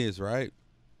 Probably is right.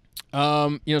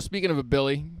 Speaking of a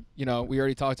Billy, we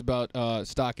already talked about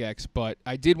StockX, but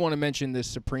I did want to mention this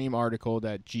Supreme article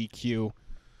that GQ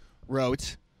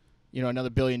wrote. Another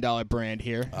 $1 billion brand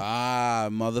here.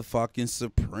 Motherfucking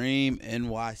Supreme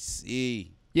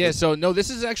NYC. Yeah, so no, this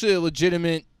is actually a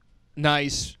legitimate,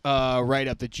 nice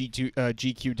write-up that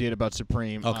GQ did about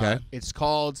Supreme. Okay. It's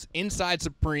called Inside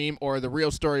Supreme, or The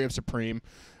Real Story of Supreme,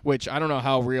 which I don't know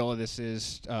how real this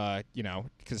is, because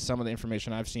some of the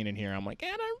information I've seen in here, I'm like,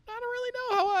 I don't really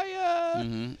know how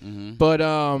I... But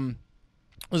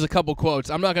there's a couple quotes.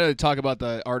 I'm not going to talk about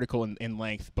the article in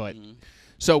length, but...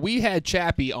 So we had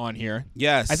Chappie on here.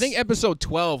 Yes. I think episode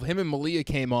 12, him and Malia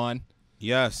came on.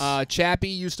 Yes. Chappie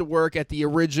used to work at the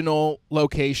original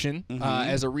location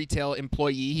as a retail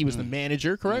employee. He was the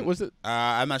manager, correct? Was it?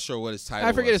 I'm not sure what his title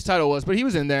was. I forget his title was, but he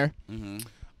was in there.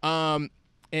 And,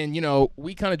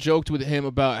 we kind of joked with him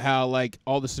about how, like,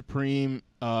 all the Supreme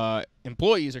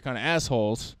employees are kind of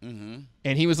assholes. And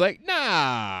he was like,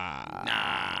 nah,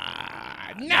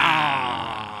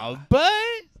 but...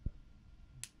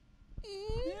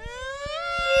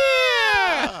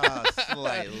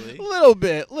 Slightly.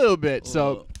 little bit.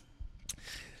 So,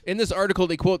 in this article,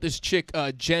 they quote this chick,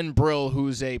 Jen Brill,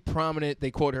 who's they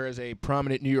quote her as a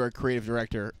prominent New York creative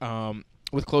director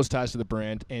with close ties to the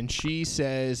brand. And she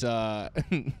says the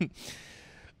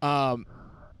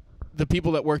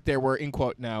people that worked there were, in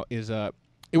quote now, it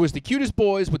was the cutest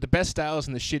boys with the best styles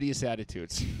and the shittiest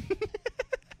attitudes.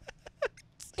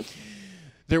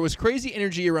 There was crazy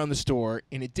energy around the store,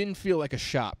 and it didn't feel like a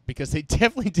shop because they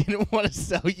definitely didn't want to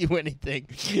sell you anything.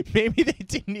 Maybe they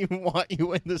didn't even want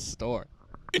you in the store.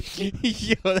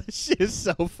 Yo, that shit is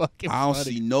so fucking funny. I don't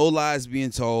see no lies being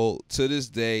told to this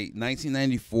day,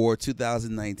 1994,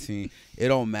 2019. It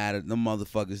don't matter. The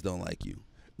motherfuckers don't like you.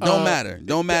 Don't matter.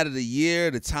 Don't matter the year,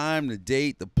 the time, the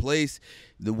date, the place,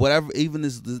 the whatever. Even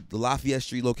if the Lafayette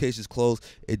Street location is closed,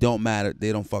 it don't matter.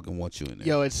 They don't fucking want you in there.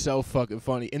 Yo, it's so fucking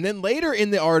funny. And then later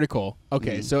in the article,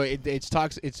 okay, so it's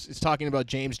talking about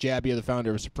James Jabbia, the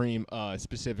founder of Supreme,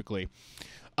 specifically.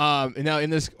 And now in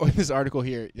this article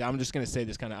here, I'm just going to say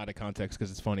this kind of out of context because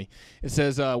it's funny. It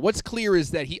says, what's clear is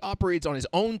that he operates on his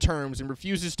own terms and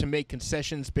refuses to make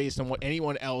concessions based on what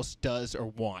anyone else does or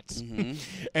wants.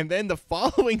 And then the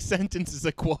following sentence is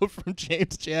a quote from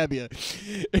James Jabbia.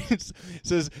 It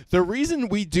says, the reason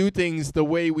we do things the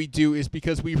way we do is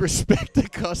because we respect the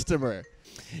customer.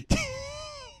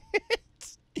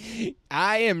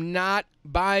 I am not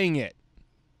buying it.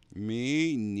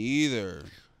 Me neither.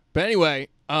 But anyway,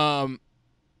 go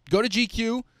to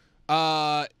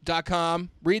GQ.com,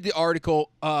 read the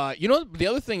article. The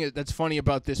other thing that's funny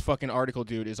about this fucking article,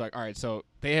 dude, is like, all right, so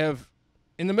they have,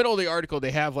 in the middle of the article,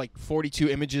 they have like 42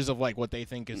 images of like what they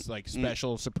think is like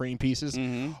special Supreme pieces.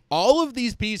 All of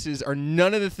these pieces are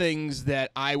none of the things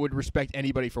that I would respect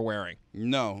anybody for wearing.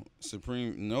 No.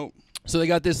 Supreme, nope. So they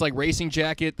got this like racing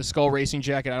jacket, the skull racing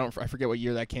jacket. I forget what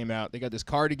year that came out. They got this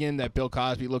cardigan that Bill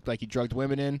Cosby looked like he drugged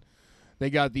women in. They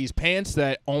got these pants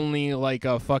that only like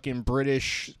a fucking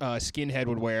British skinhead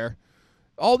would wear.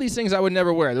 All these things I would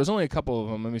never wear. There's only a couple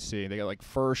of them. Let me see. They got like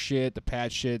fur shit, the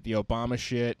patch shit, the Obama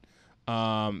shit,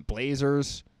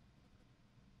 blazers,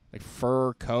 like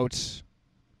fur coats,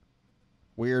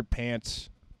 weird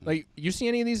pants. Like, you see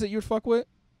any of these that you would fuck with?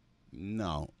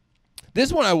 No.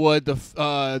 This one I would.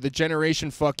 The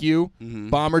Generation Fuck You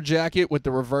bomber jacket with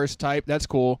the reverse type. That's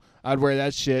cool. I'd wear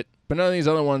that shit. But none of these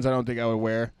other ones I don't think I would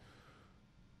wear.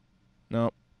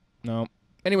 No.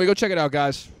 Anyway, go check it out,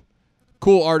 guys.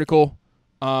 Cool article.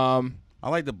 I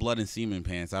like the blood and semen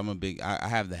pants. I'm a big. I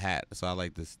have the hat, so I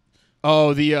like this.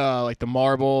 Oh, the like the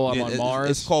marble. I'm on Mars.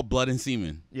 It's called blood and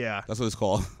semen. Yeah, that's what it's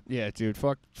called. Yeah, dude.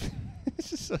 Fuck.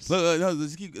 Look, no,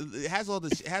 it has all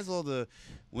the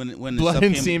when blood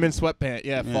and semen sweatpant.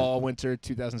 Yeah, fall winter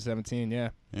 2017.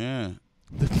 Yeah. Yeah.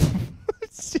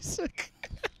 It's just like.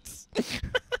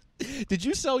 Did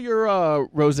you sell your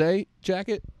rosé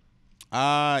jacket?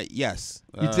 Yes.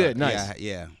 You did? Nice.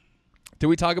 Yeah. Did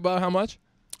we talk about how much?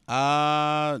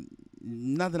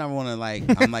 Nothing I want to like.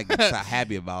 I'm like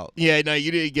happy about. Yeah, no,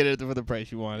 you didn't get it for the price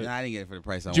you wanted. No, I didn't get it for the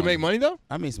price I wanted. Did you make money though?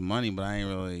 I made some money, but I ain't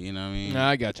really, you know what I mean? Nah,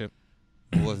 I got you.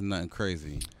 It wasn't nothing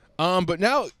crazy. But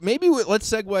now maybe let's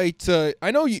segue to.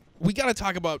 I know we got to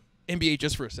talk about NBA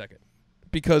just for a second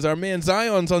because our man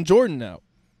Zion's on Jordan now.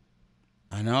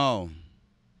 I know.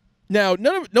 Now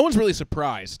no one's really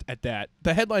surprised at that.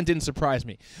 The headline didn't surprise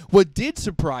me. What did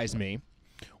surprise me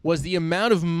was the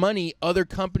amount of money other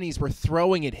companies were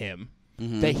throwing at him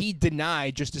that he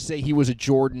denied just to say he was a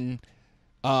Jordan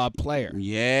player.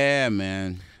 Yeah,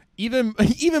 man. Even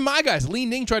my guys,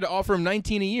 Li-Ning tried to offer him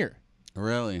 $19 a year.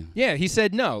 Really? Yeah, he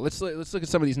said no. Let's look at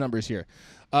some of these numbers here.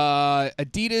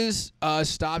 Adidas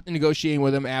stopped negotiating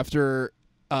with him after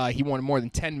he wanted more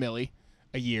than $10 million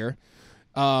a year.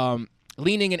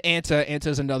 Li-Ning and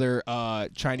Anta's another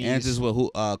Chinese. Anta's with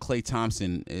who? Klay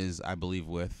Thompson is, I believe,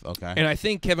 with. Okay. And I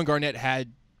think Kevin Garnett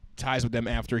had ties with them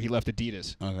after he left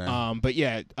Adidas. Okay. But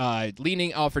yeah,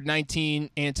 Li-Ning offered 19,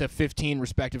 Anta 15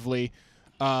 respectively.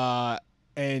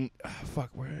 And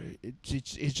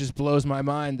it just blows my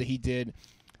mind that he did.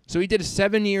 So he did a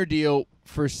 7-year deal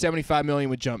for $75 million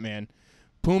with Jumpman.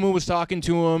 Puma was talking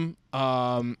to him.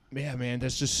 Yeah, man,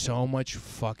 that's just so much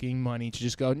fucking money to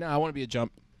just go. No, I want to be a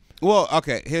Jump. Well,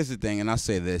 okay. Here's the thing, and I'll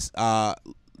say this: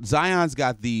 Zion's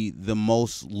got the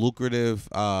most lucrative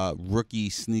rookie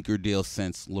sneaker deal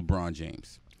since LeBron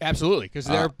James. Absolutely, because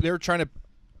they're trying to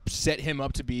set him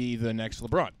up to be the next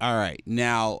LeBron. All right.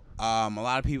 Now, a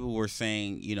lot of people were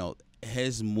saying,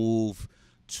 his move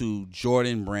to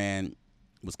Jordan Brand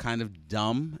was kind of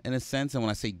dumb in a sense. And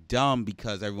when I say dumb,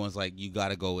 because everyone's like, you got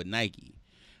to go with Nike.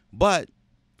 But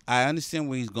I understand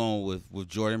where he's going with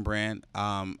Jordan Brand.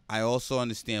 I also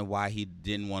understand why he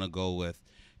didn't want to go with,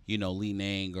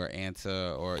 Li-Ning or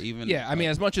Anta or even. Yeah, I mean,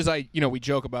 as much as we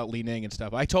joke about Li-Ning and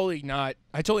stuff, I totally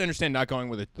understand not going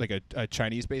with a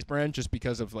Chinese-based brand just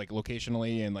because of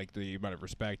locationally and the amount of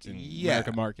respect in the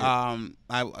American market.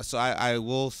 I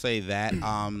will say that.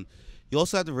 You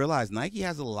also have to realize Nike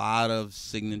has a lot of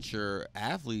signature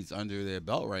athletes under their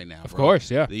belt right now. Of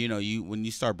course, yeah. When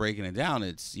you start breaking it down,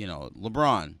 it's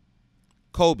LeBron,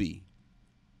 Kobe,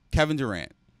 Kevin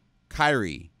Durant,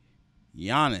 Kyrie,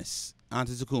 Giannis,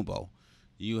 Antetokounmpo.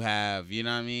 You have,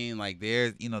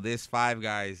 there's 5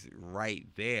 guys right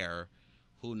there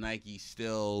who Nike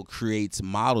still creates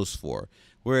models for.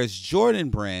 Whereas Jordan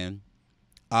Brand,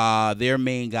 their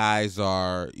main guys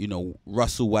are,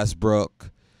 Russell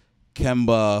Westbrook,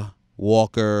 Kemba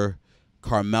Walker,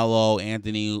 Carmelo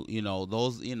Anthony,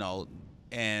 those,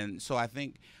 and so I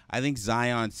think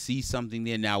Zion sees something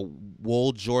there. Now,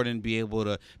 will Jordan be able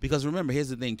to? Because remember, here's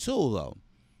the thing too, though.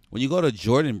 When you go to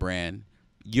Jordan Brand,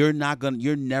 you're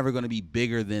never gonna be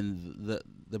bigger than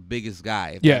the biggest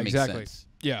guy. If that makes sense.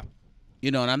 Yeah.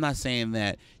 And I'm not saying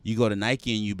that you go to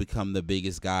Nike and you become the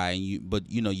biggest guy, but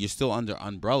you're still under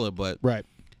umbrella. But right.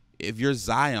 If you're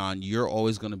Zion, you're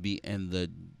always gonna be in the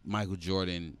Michael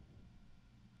Jordan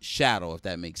shadow, if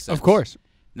that makes sense. Of course.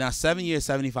 Now, 7 years,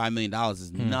 $75 million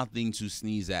is nothing to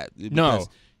sneeze at. No.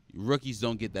 Rookies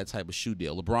don't get that type of shoe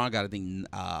deal. LeBron got, I think,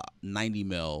 $90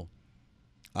 million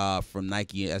from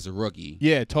Nike as a rookie.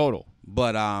 Yeah, total.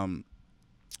 But I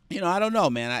don't know,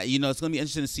 man. It's gonna be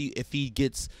interesting to see if he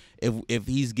gets if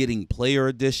he's getting player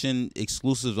edition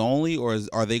exclusives only, or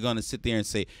are they gonna sit there and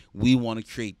say we want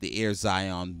to create the Air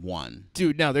Zion 1?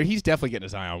 Dude, no, he's definitely getting a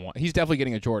Zion 1. He's definitely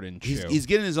getting a Jordan shoe. He's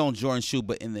getting his own Jordan shoe,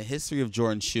 but in the history of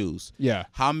Jordan shoes, yeah,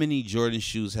 how many Jordan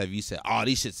shoes have you said, oh,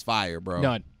 these shit's fire, bro?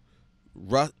 None.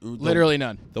 Literally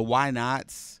none. The why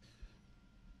nots?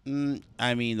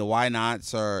 I mean, the why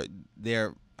nots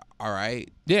they're all right.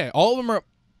 Yeah, all of them are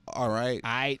all right.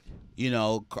 Back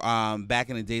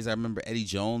in the days, I remember Eddie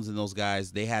Jones and those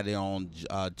guys. They had their own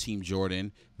Team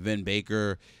Jordan. Vin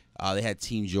Baker, they had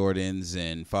Team Jordans,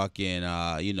 and fucking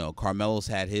Carmelo's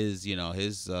had his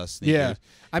sneakers. Yeah,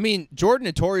 I mean Jordan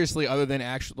notoriously, other than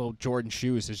actual Jordan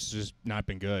shoes, has just not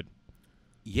been good.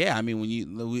 Yeah, I mean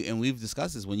we've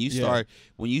discussed this, when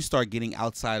you start getting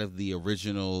outside of the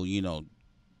original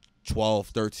 12,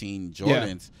 13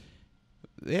 Jordans. Yeah.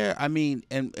 There, I mean,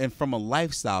 and from a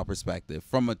lifestyle perspective,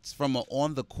 from a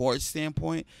on the court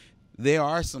standpoint, there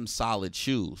are some solid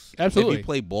shoes. Absolutely. If you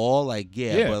play ball, but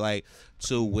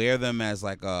to wear them as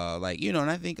and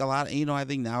I think a lot, I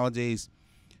think nowadays,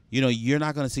 you're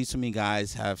not gonna see so many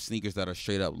guys have sneakers that are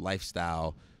straight up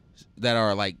lifestyle, that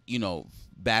are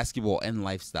basketball and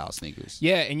lifestyle sneakers.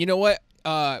 Yeah, and you know what?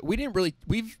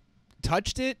 We've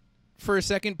touched it for a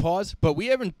second, pause, but we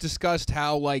haven't discussed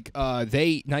how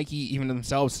Nike even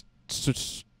themselves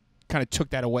kind of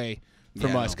took that away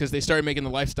from us, because they started making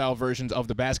the lifestyle versions of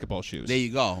the basketball shoes. There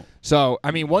you go. So I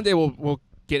mean, one day we'll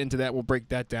get into that. We'll break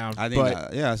that down. I think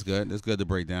that's good. That's good to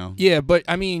break down. Yeah, but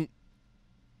I mean,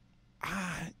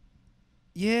 I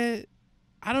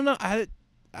don't know.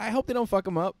 I hope they don't fuck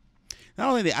them up. I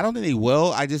don't think they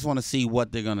will. I just want to see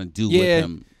what they're gonna do with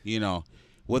him. You know,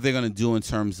 what they're gonna do in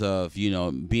terms of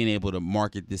being able to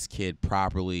market this kid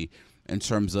properly, in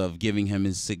terms of giving him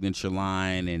his signature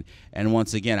line, and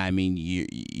once again, I mean,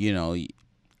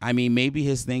 maybe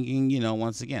his thinking,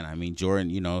 once again, I mean, Jordan,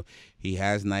 he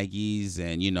has Nikes,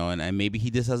 and maybe he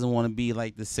just doesn't want to be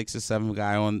like the 6 or 7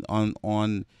 guy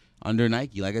on under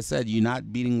Nike. Like I said, you're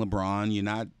not beating LeBron. You're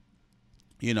not,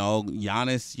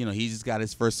 Giannis. He just got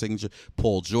his first signature.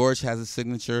 Paul George has a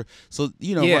signature. So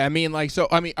Yeah,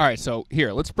 all right. So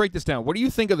here, let's break this down. What do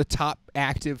you think of the top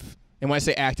active? And when I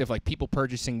say active, like people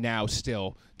purchasing now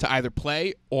still to either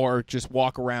play or just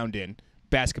walk around in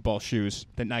basketball shoes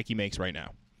that Nike makes right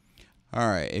now. All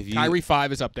right. Kyrie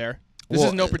 5 is up there. This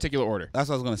is no particular order. That's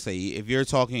what I was going to say. If you're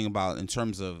talking about in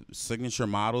terms of signature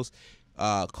models,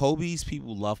 Kobe's,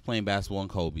 people love playing basketball in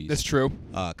Kobe's. That's true.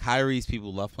 Kyrie's,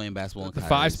 people love playing basketball in Kyrie's. The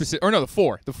 5 specific, or no, the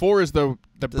 4. The 4 is the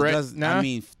bread. Nah? I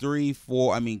mean 3,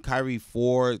 4. I mean Kyrie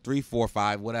 4, 3, 4,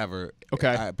 5, whatever.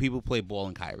 Okay. People play ball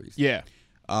in Kyrie's. Yeah.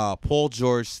 Paul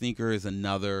George sneaker is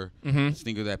another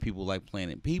sneaker that people like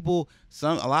playing in.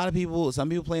 Some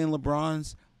people play in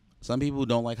LeBron's. Some people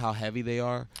don't like how heavy they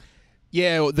are.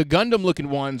 Yeah, the Gundam-looking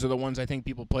ones are the ones I think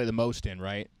people play the most in,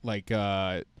 right? Like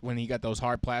when he got those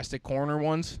hard plastic corner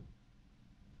ones.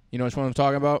 You know which one I'm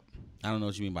talking about? I don't know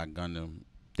what you mean by Gundam.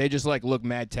 They just look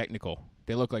mad technical.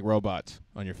 They look like robots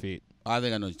on your feet. I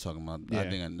think I know what you're talking about. Yeah. I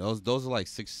think those are like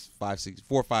 4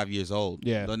 or 5 years old.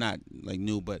 Yeah, they're not like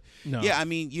new, but no. Yeah, I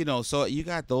mean, so you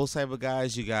got those type of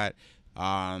guys. You got,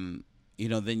 then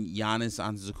Giannis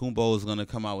Antetokounmpo is gonna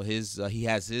come out with his. He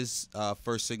has his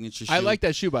first signature shoe. I like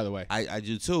that shoe, by the way. I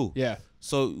do too. Yeah.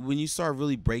 So when you start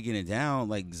really breaking it down,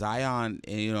 like Zion,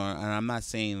 and I'm not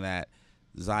saying that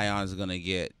Zion is gonna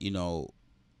get,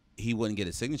 he wouldn't get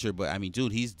a signature, but I mean,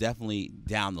 dude, he's definitely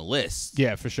down the list.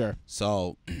 Yeah, for sure.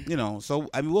 So I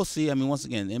mean, we'll see. I mean, once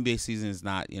again, the NBA season is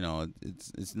not,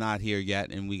 it's not here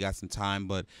yet, and we got some time,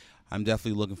 but I'm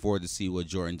definitely looking forward to see what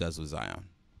Jordan does with Zion.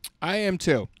 I am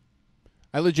too.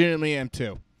 I legitimately am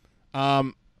too.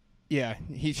 Yeah,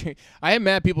 I had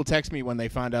mad people text me when they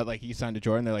found out he signed to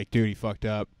Jordan. They're like, "Dude, he fucked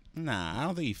up." Nah, I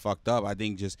don't think he fucked up. I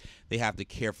think just they have to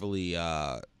carefully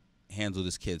handle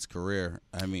this kid's career.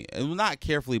 I mean, not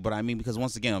carefully, but I mean, because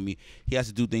once again, I mean, he has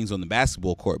to do things on the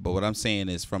basketball court. But what I'm saying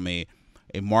is from a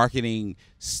marketing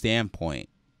standpoint,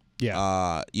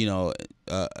 yeah,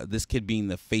 this kid being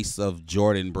the face of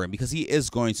Jordan brand, because he is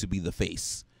going to be the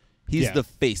face. He's the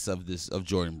face of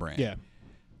Jordan brand. Yeah.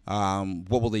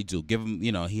 What will they do? Give him,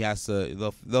 he has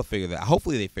to. They'll figure that.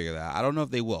 Hopefully, they figure that out. I don't know if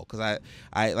they will, because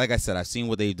I like I said, I've seen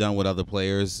what they've done with other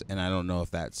players, and I don't know if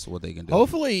that's what they can do.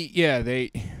 Hopefully, yeah,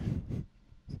 they.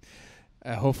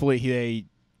 Hopefully, they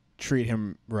treat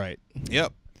him right.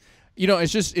 Yep.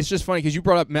 It's just funny because you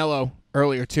brought up Melo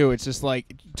earlier too. It's just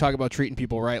like talk about treating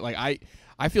people right. Like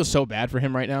I feel so bad for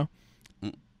him right now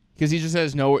because he just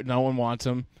says no one wants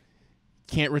him.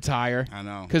 Can't retire. I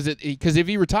know. Because if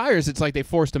he retires, it's like they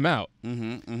forced him out.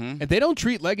 And they don't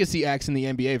treat legacy acts in the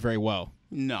NBA very well.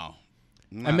 No.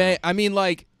 I mean,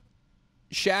 like,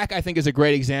 Shaq, I think, is a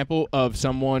great example of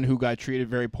someone who got treated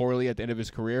very poorly at the end of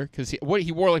his career because he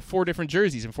wore like 4 different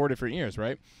jerseys in 4 different years,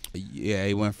 right? Yeah,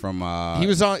 he went from he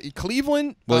was on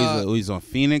Cleveland. Well, he was on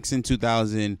Phoenix in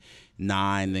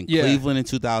 2009, then Cleveland in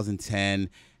 2010.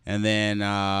 And then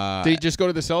did he just go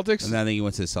to the Celtics? And then I think he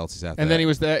went to the Celtics after. And then he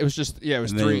was there. It was just it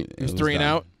was 3. It was 3 and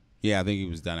out. Yeah, I think he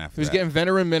was done after. He was getting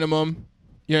veteran minimum.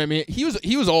 You know what I mean?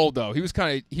 He was old though. He was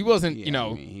he wasn't. I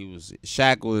mean, he was.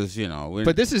 Shaq was.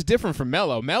 But this is different from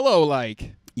Melo. Melo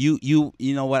like you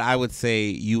know what I would say.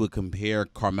 You would compare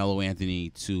Carmelo Anthony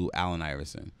to Allen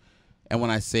Iverson, and when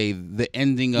I say the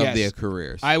ending of their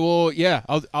careers, I will. Yeah,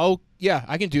 I'll. Yeah,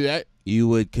 I can do that. You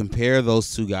would compare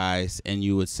those 2 guys, and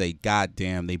you would say, "God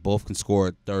damn, they both can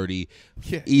score 30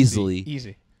 easily."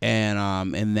 Easy.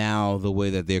 And now the way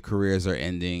that their careers are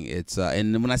ending, it's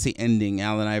and when I say ending,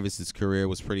 Allen Iverson's career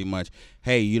was pretty much,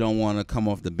 hey, you don't want to come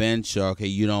off the bench, or, okay,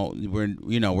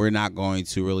 we're not going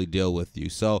to really deal with you.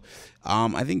 So,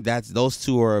 I think those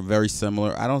 2 are very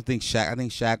similar. I think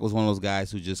Shaq was one of those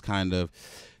guys who just kind of,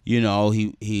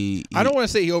 he I don't want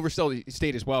to say he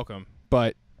overstayed his welcome,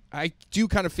 but I do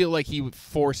kind of feel like he's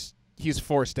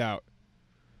forced out.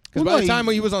 Because by the time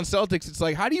he was on Celtics, it's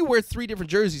like, how do you wear 3 different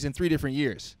jerseys in 3 different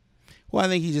years? Well, I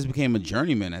think he just became a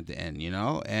journeyman at the end,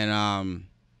 and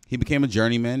he became a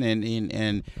journeyman,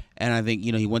 and I think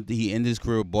he ended his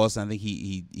career with Boston. I think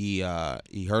he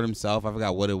hurt himself. I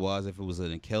forgot what it was, if it was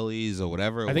an Achilles or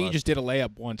whatever. I think he just did a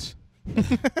layup once.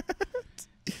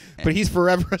 but he's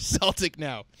forever a Celtic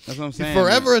now. That's what I'm saying. He's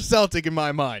forever a Celtic in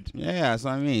my mind. Yeah, that's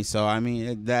what I mean. So I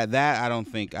mean that I don't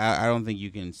think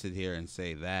you can sit here and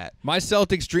say that. My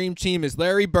Celtics dream team is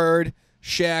Larry Bird,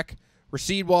 Shaq,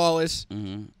 Rasheed Wallace,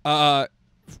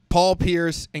 Paul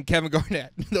Pierce, and Kevin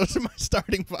Garnett. Those are my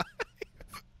starting five.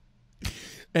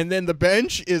 And then the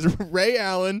bench is Ray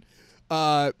Allen,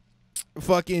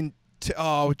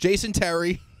 Jason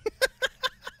Terry,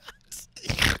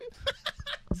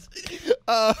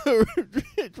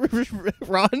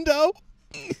 Rondo,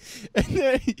 and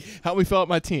then how we felt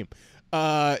my team.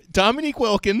 Dominique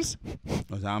Wilkins.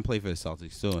 Don played for the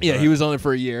Celtics too. Yeah, he was on it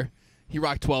for a year. He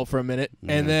rocked 12 for a minute,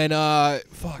 and then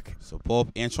So Paul,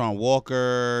 Antoine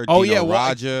Walker. Oh Dino yeah,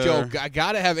 Roger. Joe, I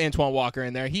gotta have Antoine Walker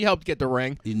in there. He helped get the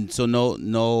ring. So no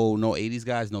 80s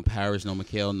guys, no Parrish, no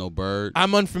McHale, no Bird.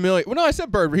 I'm unfamiliar. Well, no, I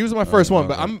said Bird. He was my first one,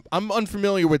 but I'm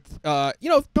unfamiliar with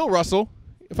Bill Russell.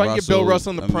 If I can get Bill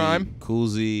Russell in the prime.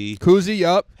 Kuzi,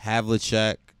 yup.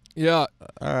 Havlicek. Yeah.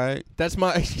 All right. That's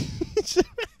my.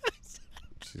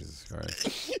 Jesus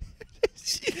Christ.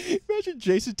 Imagine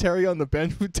Jason Terry on the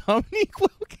bench with Dominique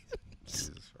Wilkins.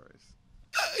 Jesus Christ.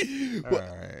 All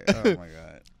right. Oh my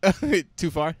God.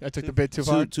 Too far? I took the bit too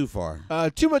far. Too far.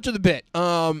 Too much of the bit.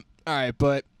 All right,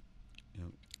 but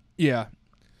yeah.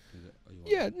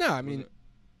 Yeah. No, I mean,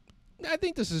 I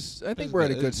think we're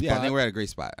at a good spot. Yeah, I think we're at a great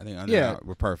spot. I think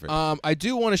we're perfect. I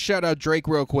do want to shout out Drake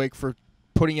real quick for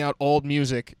putting out old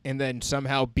music and then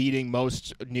somehow beating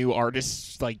most new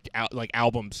artists like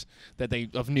albums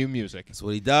of new music. That's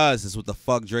what he does. That's what the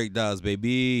fuck Drake does,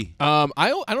 baby. I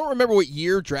don't remember what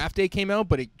year Draft Day came out,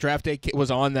 but Draft Day was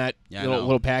on that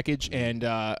little package, and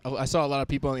I saw a lot of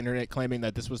people on the internet claiming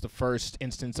that this was the first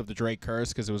instance of the Drake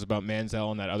curse because it was about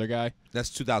Manziel and that other guy. That's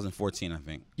 2014, I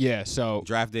think. Yeah, so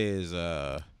Draft Day is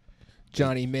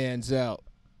Johnny Manziel.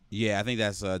 Yeah, I think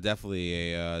that's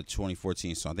definitely a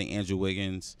 2014 song. I think Andrew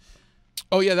Wiggins.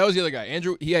 Oh, yeah, that was the other guy.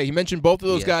 Andrew, yeah, he mentioned both of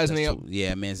those guys.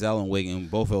 Manziel and Wiggins,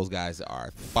 both of those guys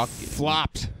are fucking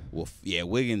flopped. Well, yeah,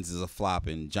 Wiggins is a flop,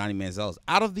 and Johnny Manziel is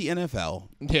out of the NFL.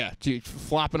 Yeah, dude,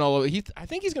 flopping all over. I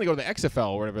think he's going to go to the XFL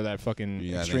or whatever that fucking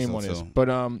extreme one is. But,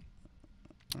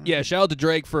 yeah, shout out to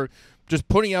Drake for just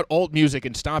putting out old music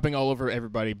and stomping all over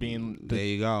everybody, being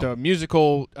the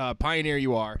musical pioneer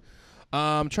you are.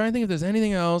 I'm trying to think if there's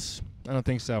anything else. I don't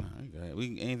think so.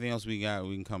 Okay. Anything else we got,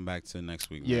 we can come back to next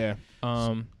week. Man.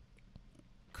 Yeah.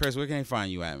 Chris, where can I find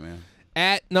you at, man?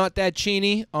 At Not That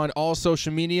Cheney on all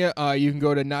social media. You can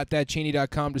go to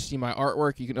notthatcheney.com to see my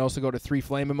artwork. You can also go to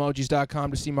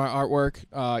 3flameemojis.com to see my artwork.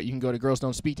 You can go to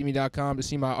girlsdon'tspeaktome.com to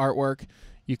see my artwork.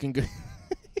 You can go...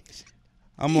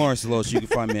 I'm Lawrence DeLoach. You can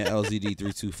find me at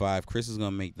LZD325. Chris is going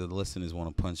to make the listeners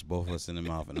want to punch both of us in the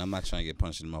mouth, and I'm not trying to get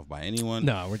punched in the mouth by anyone.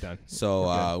 No, we're done.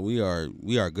 So we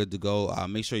are good to go.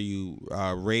 Make sure you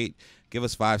rate, give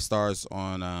us 5 stars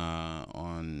on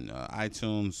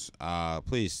iTunes.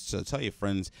 Please tell your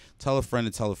friends, tell a friend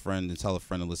to tell a friend, and tell a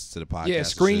friend to listen to the podcast. Yeah,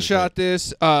 screenshot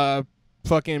this,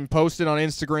 fucking post it on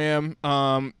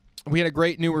Instagram. We had a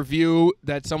great new review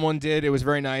that someone did. It was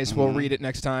very nice. We'll read it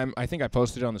next time. I think I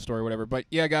posted it on the story or whatever. But,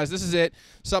 yeah, guys, this is it.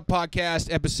 Sup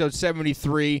Podcast, episode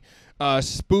 73.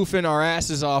 Spoofing our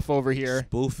asses off over here.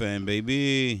 Spoofing,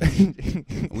 baby.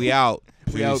 We out.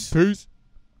 We out. Peace.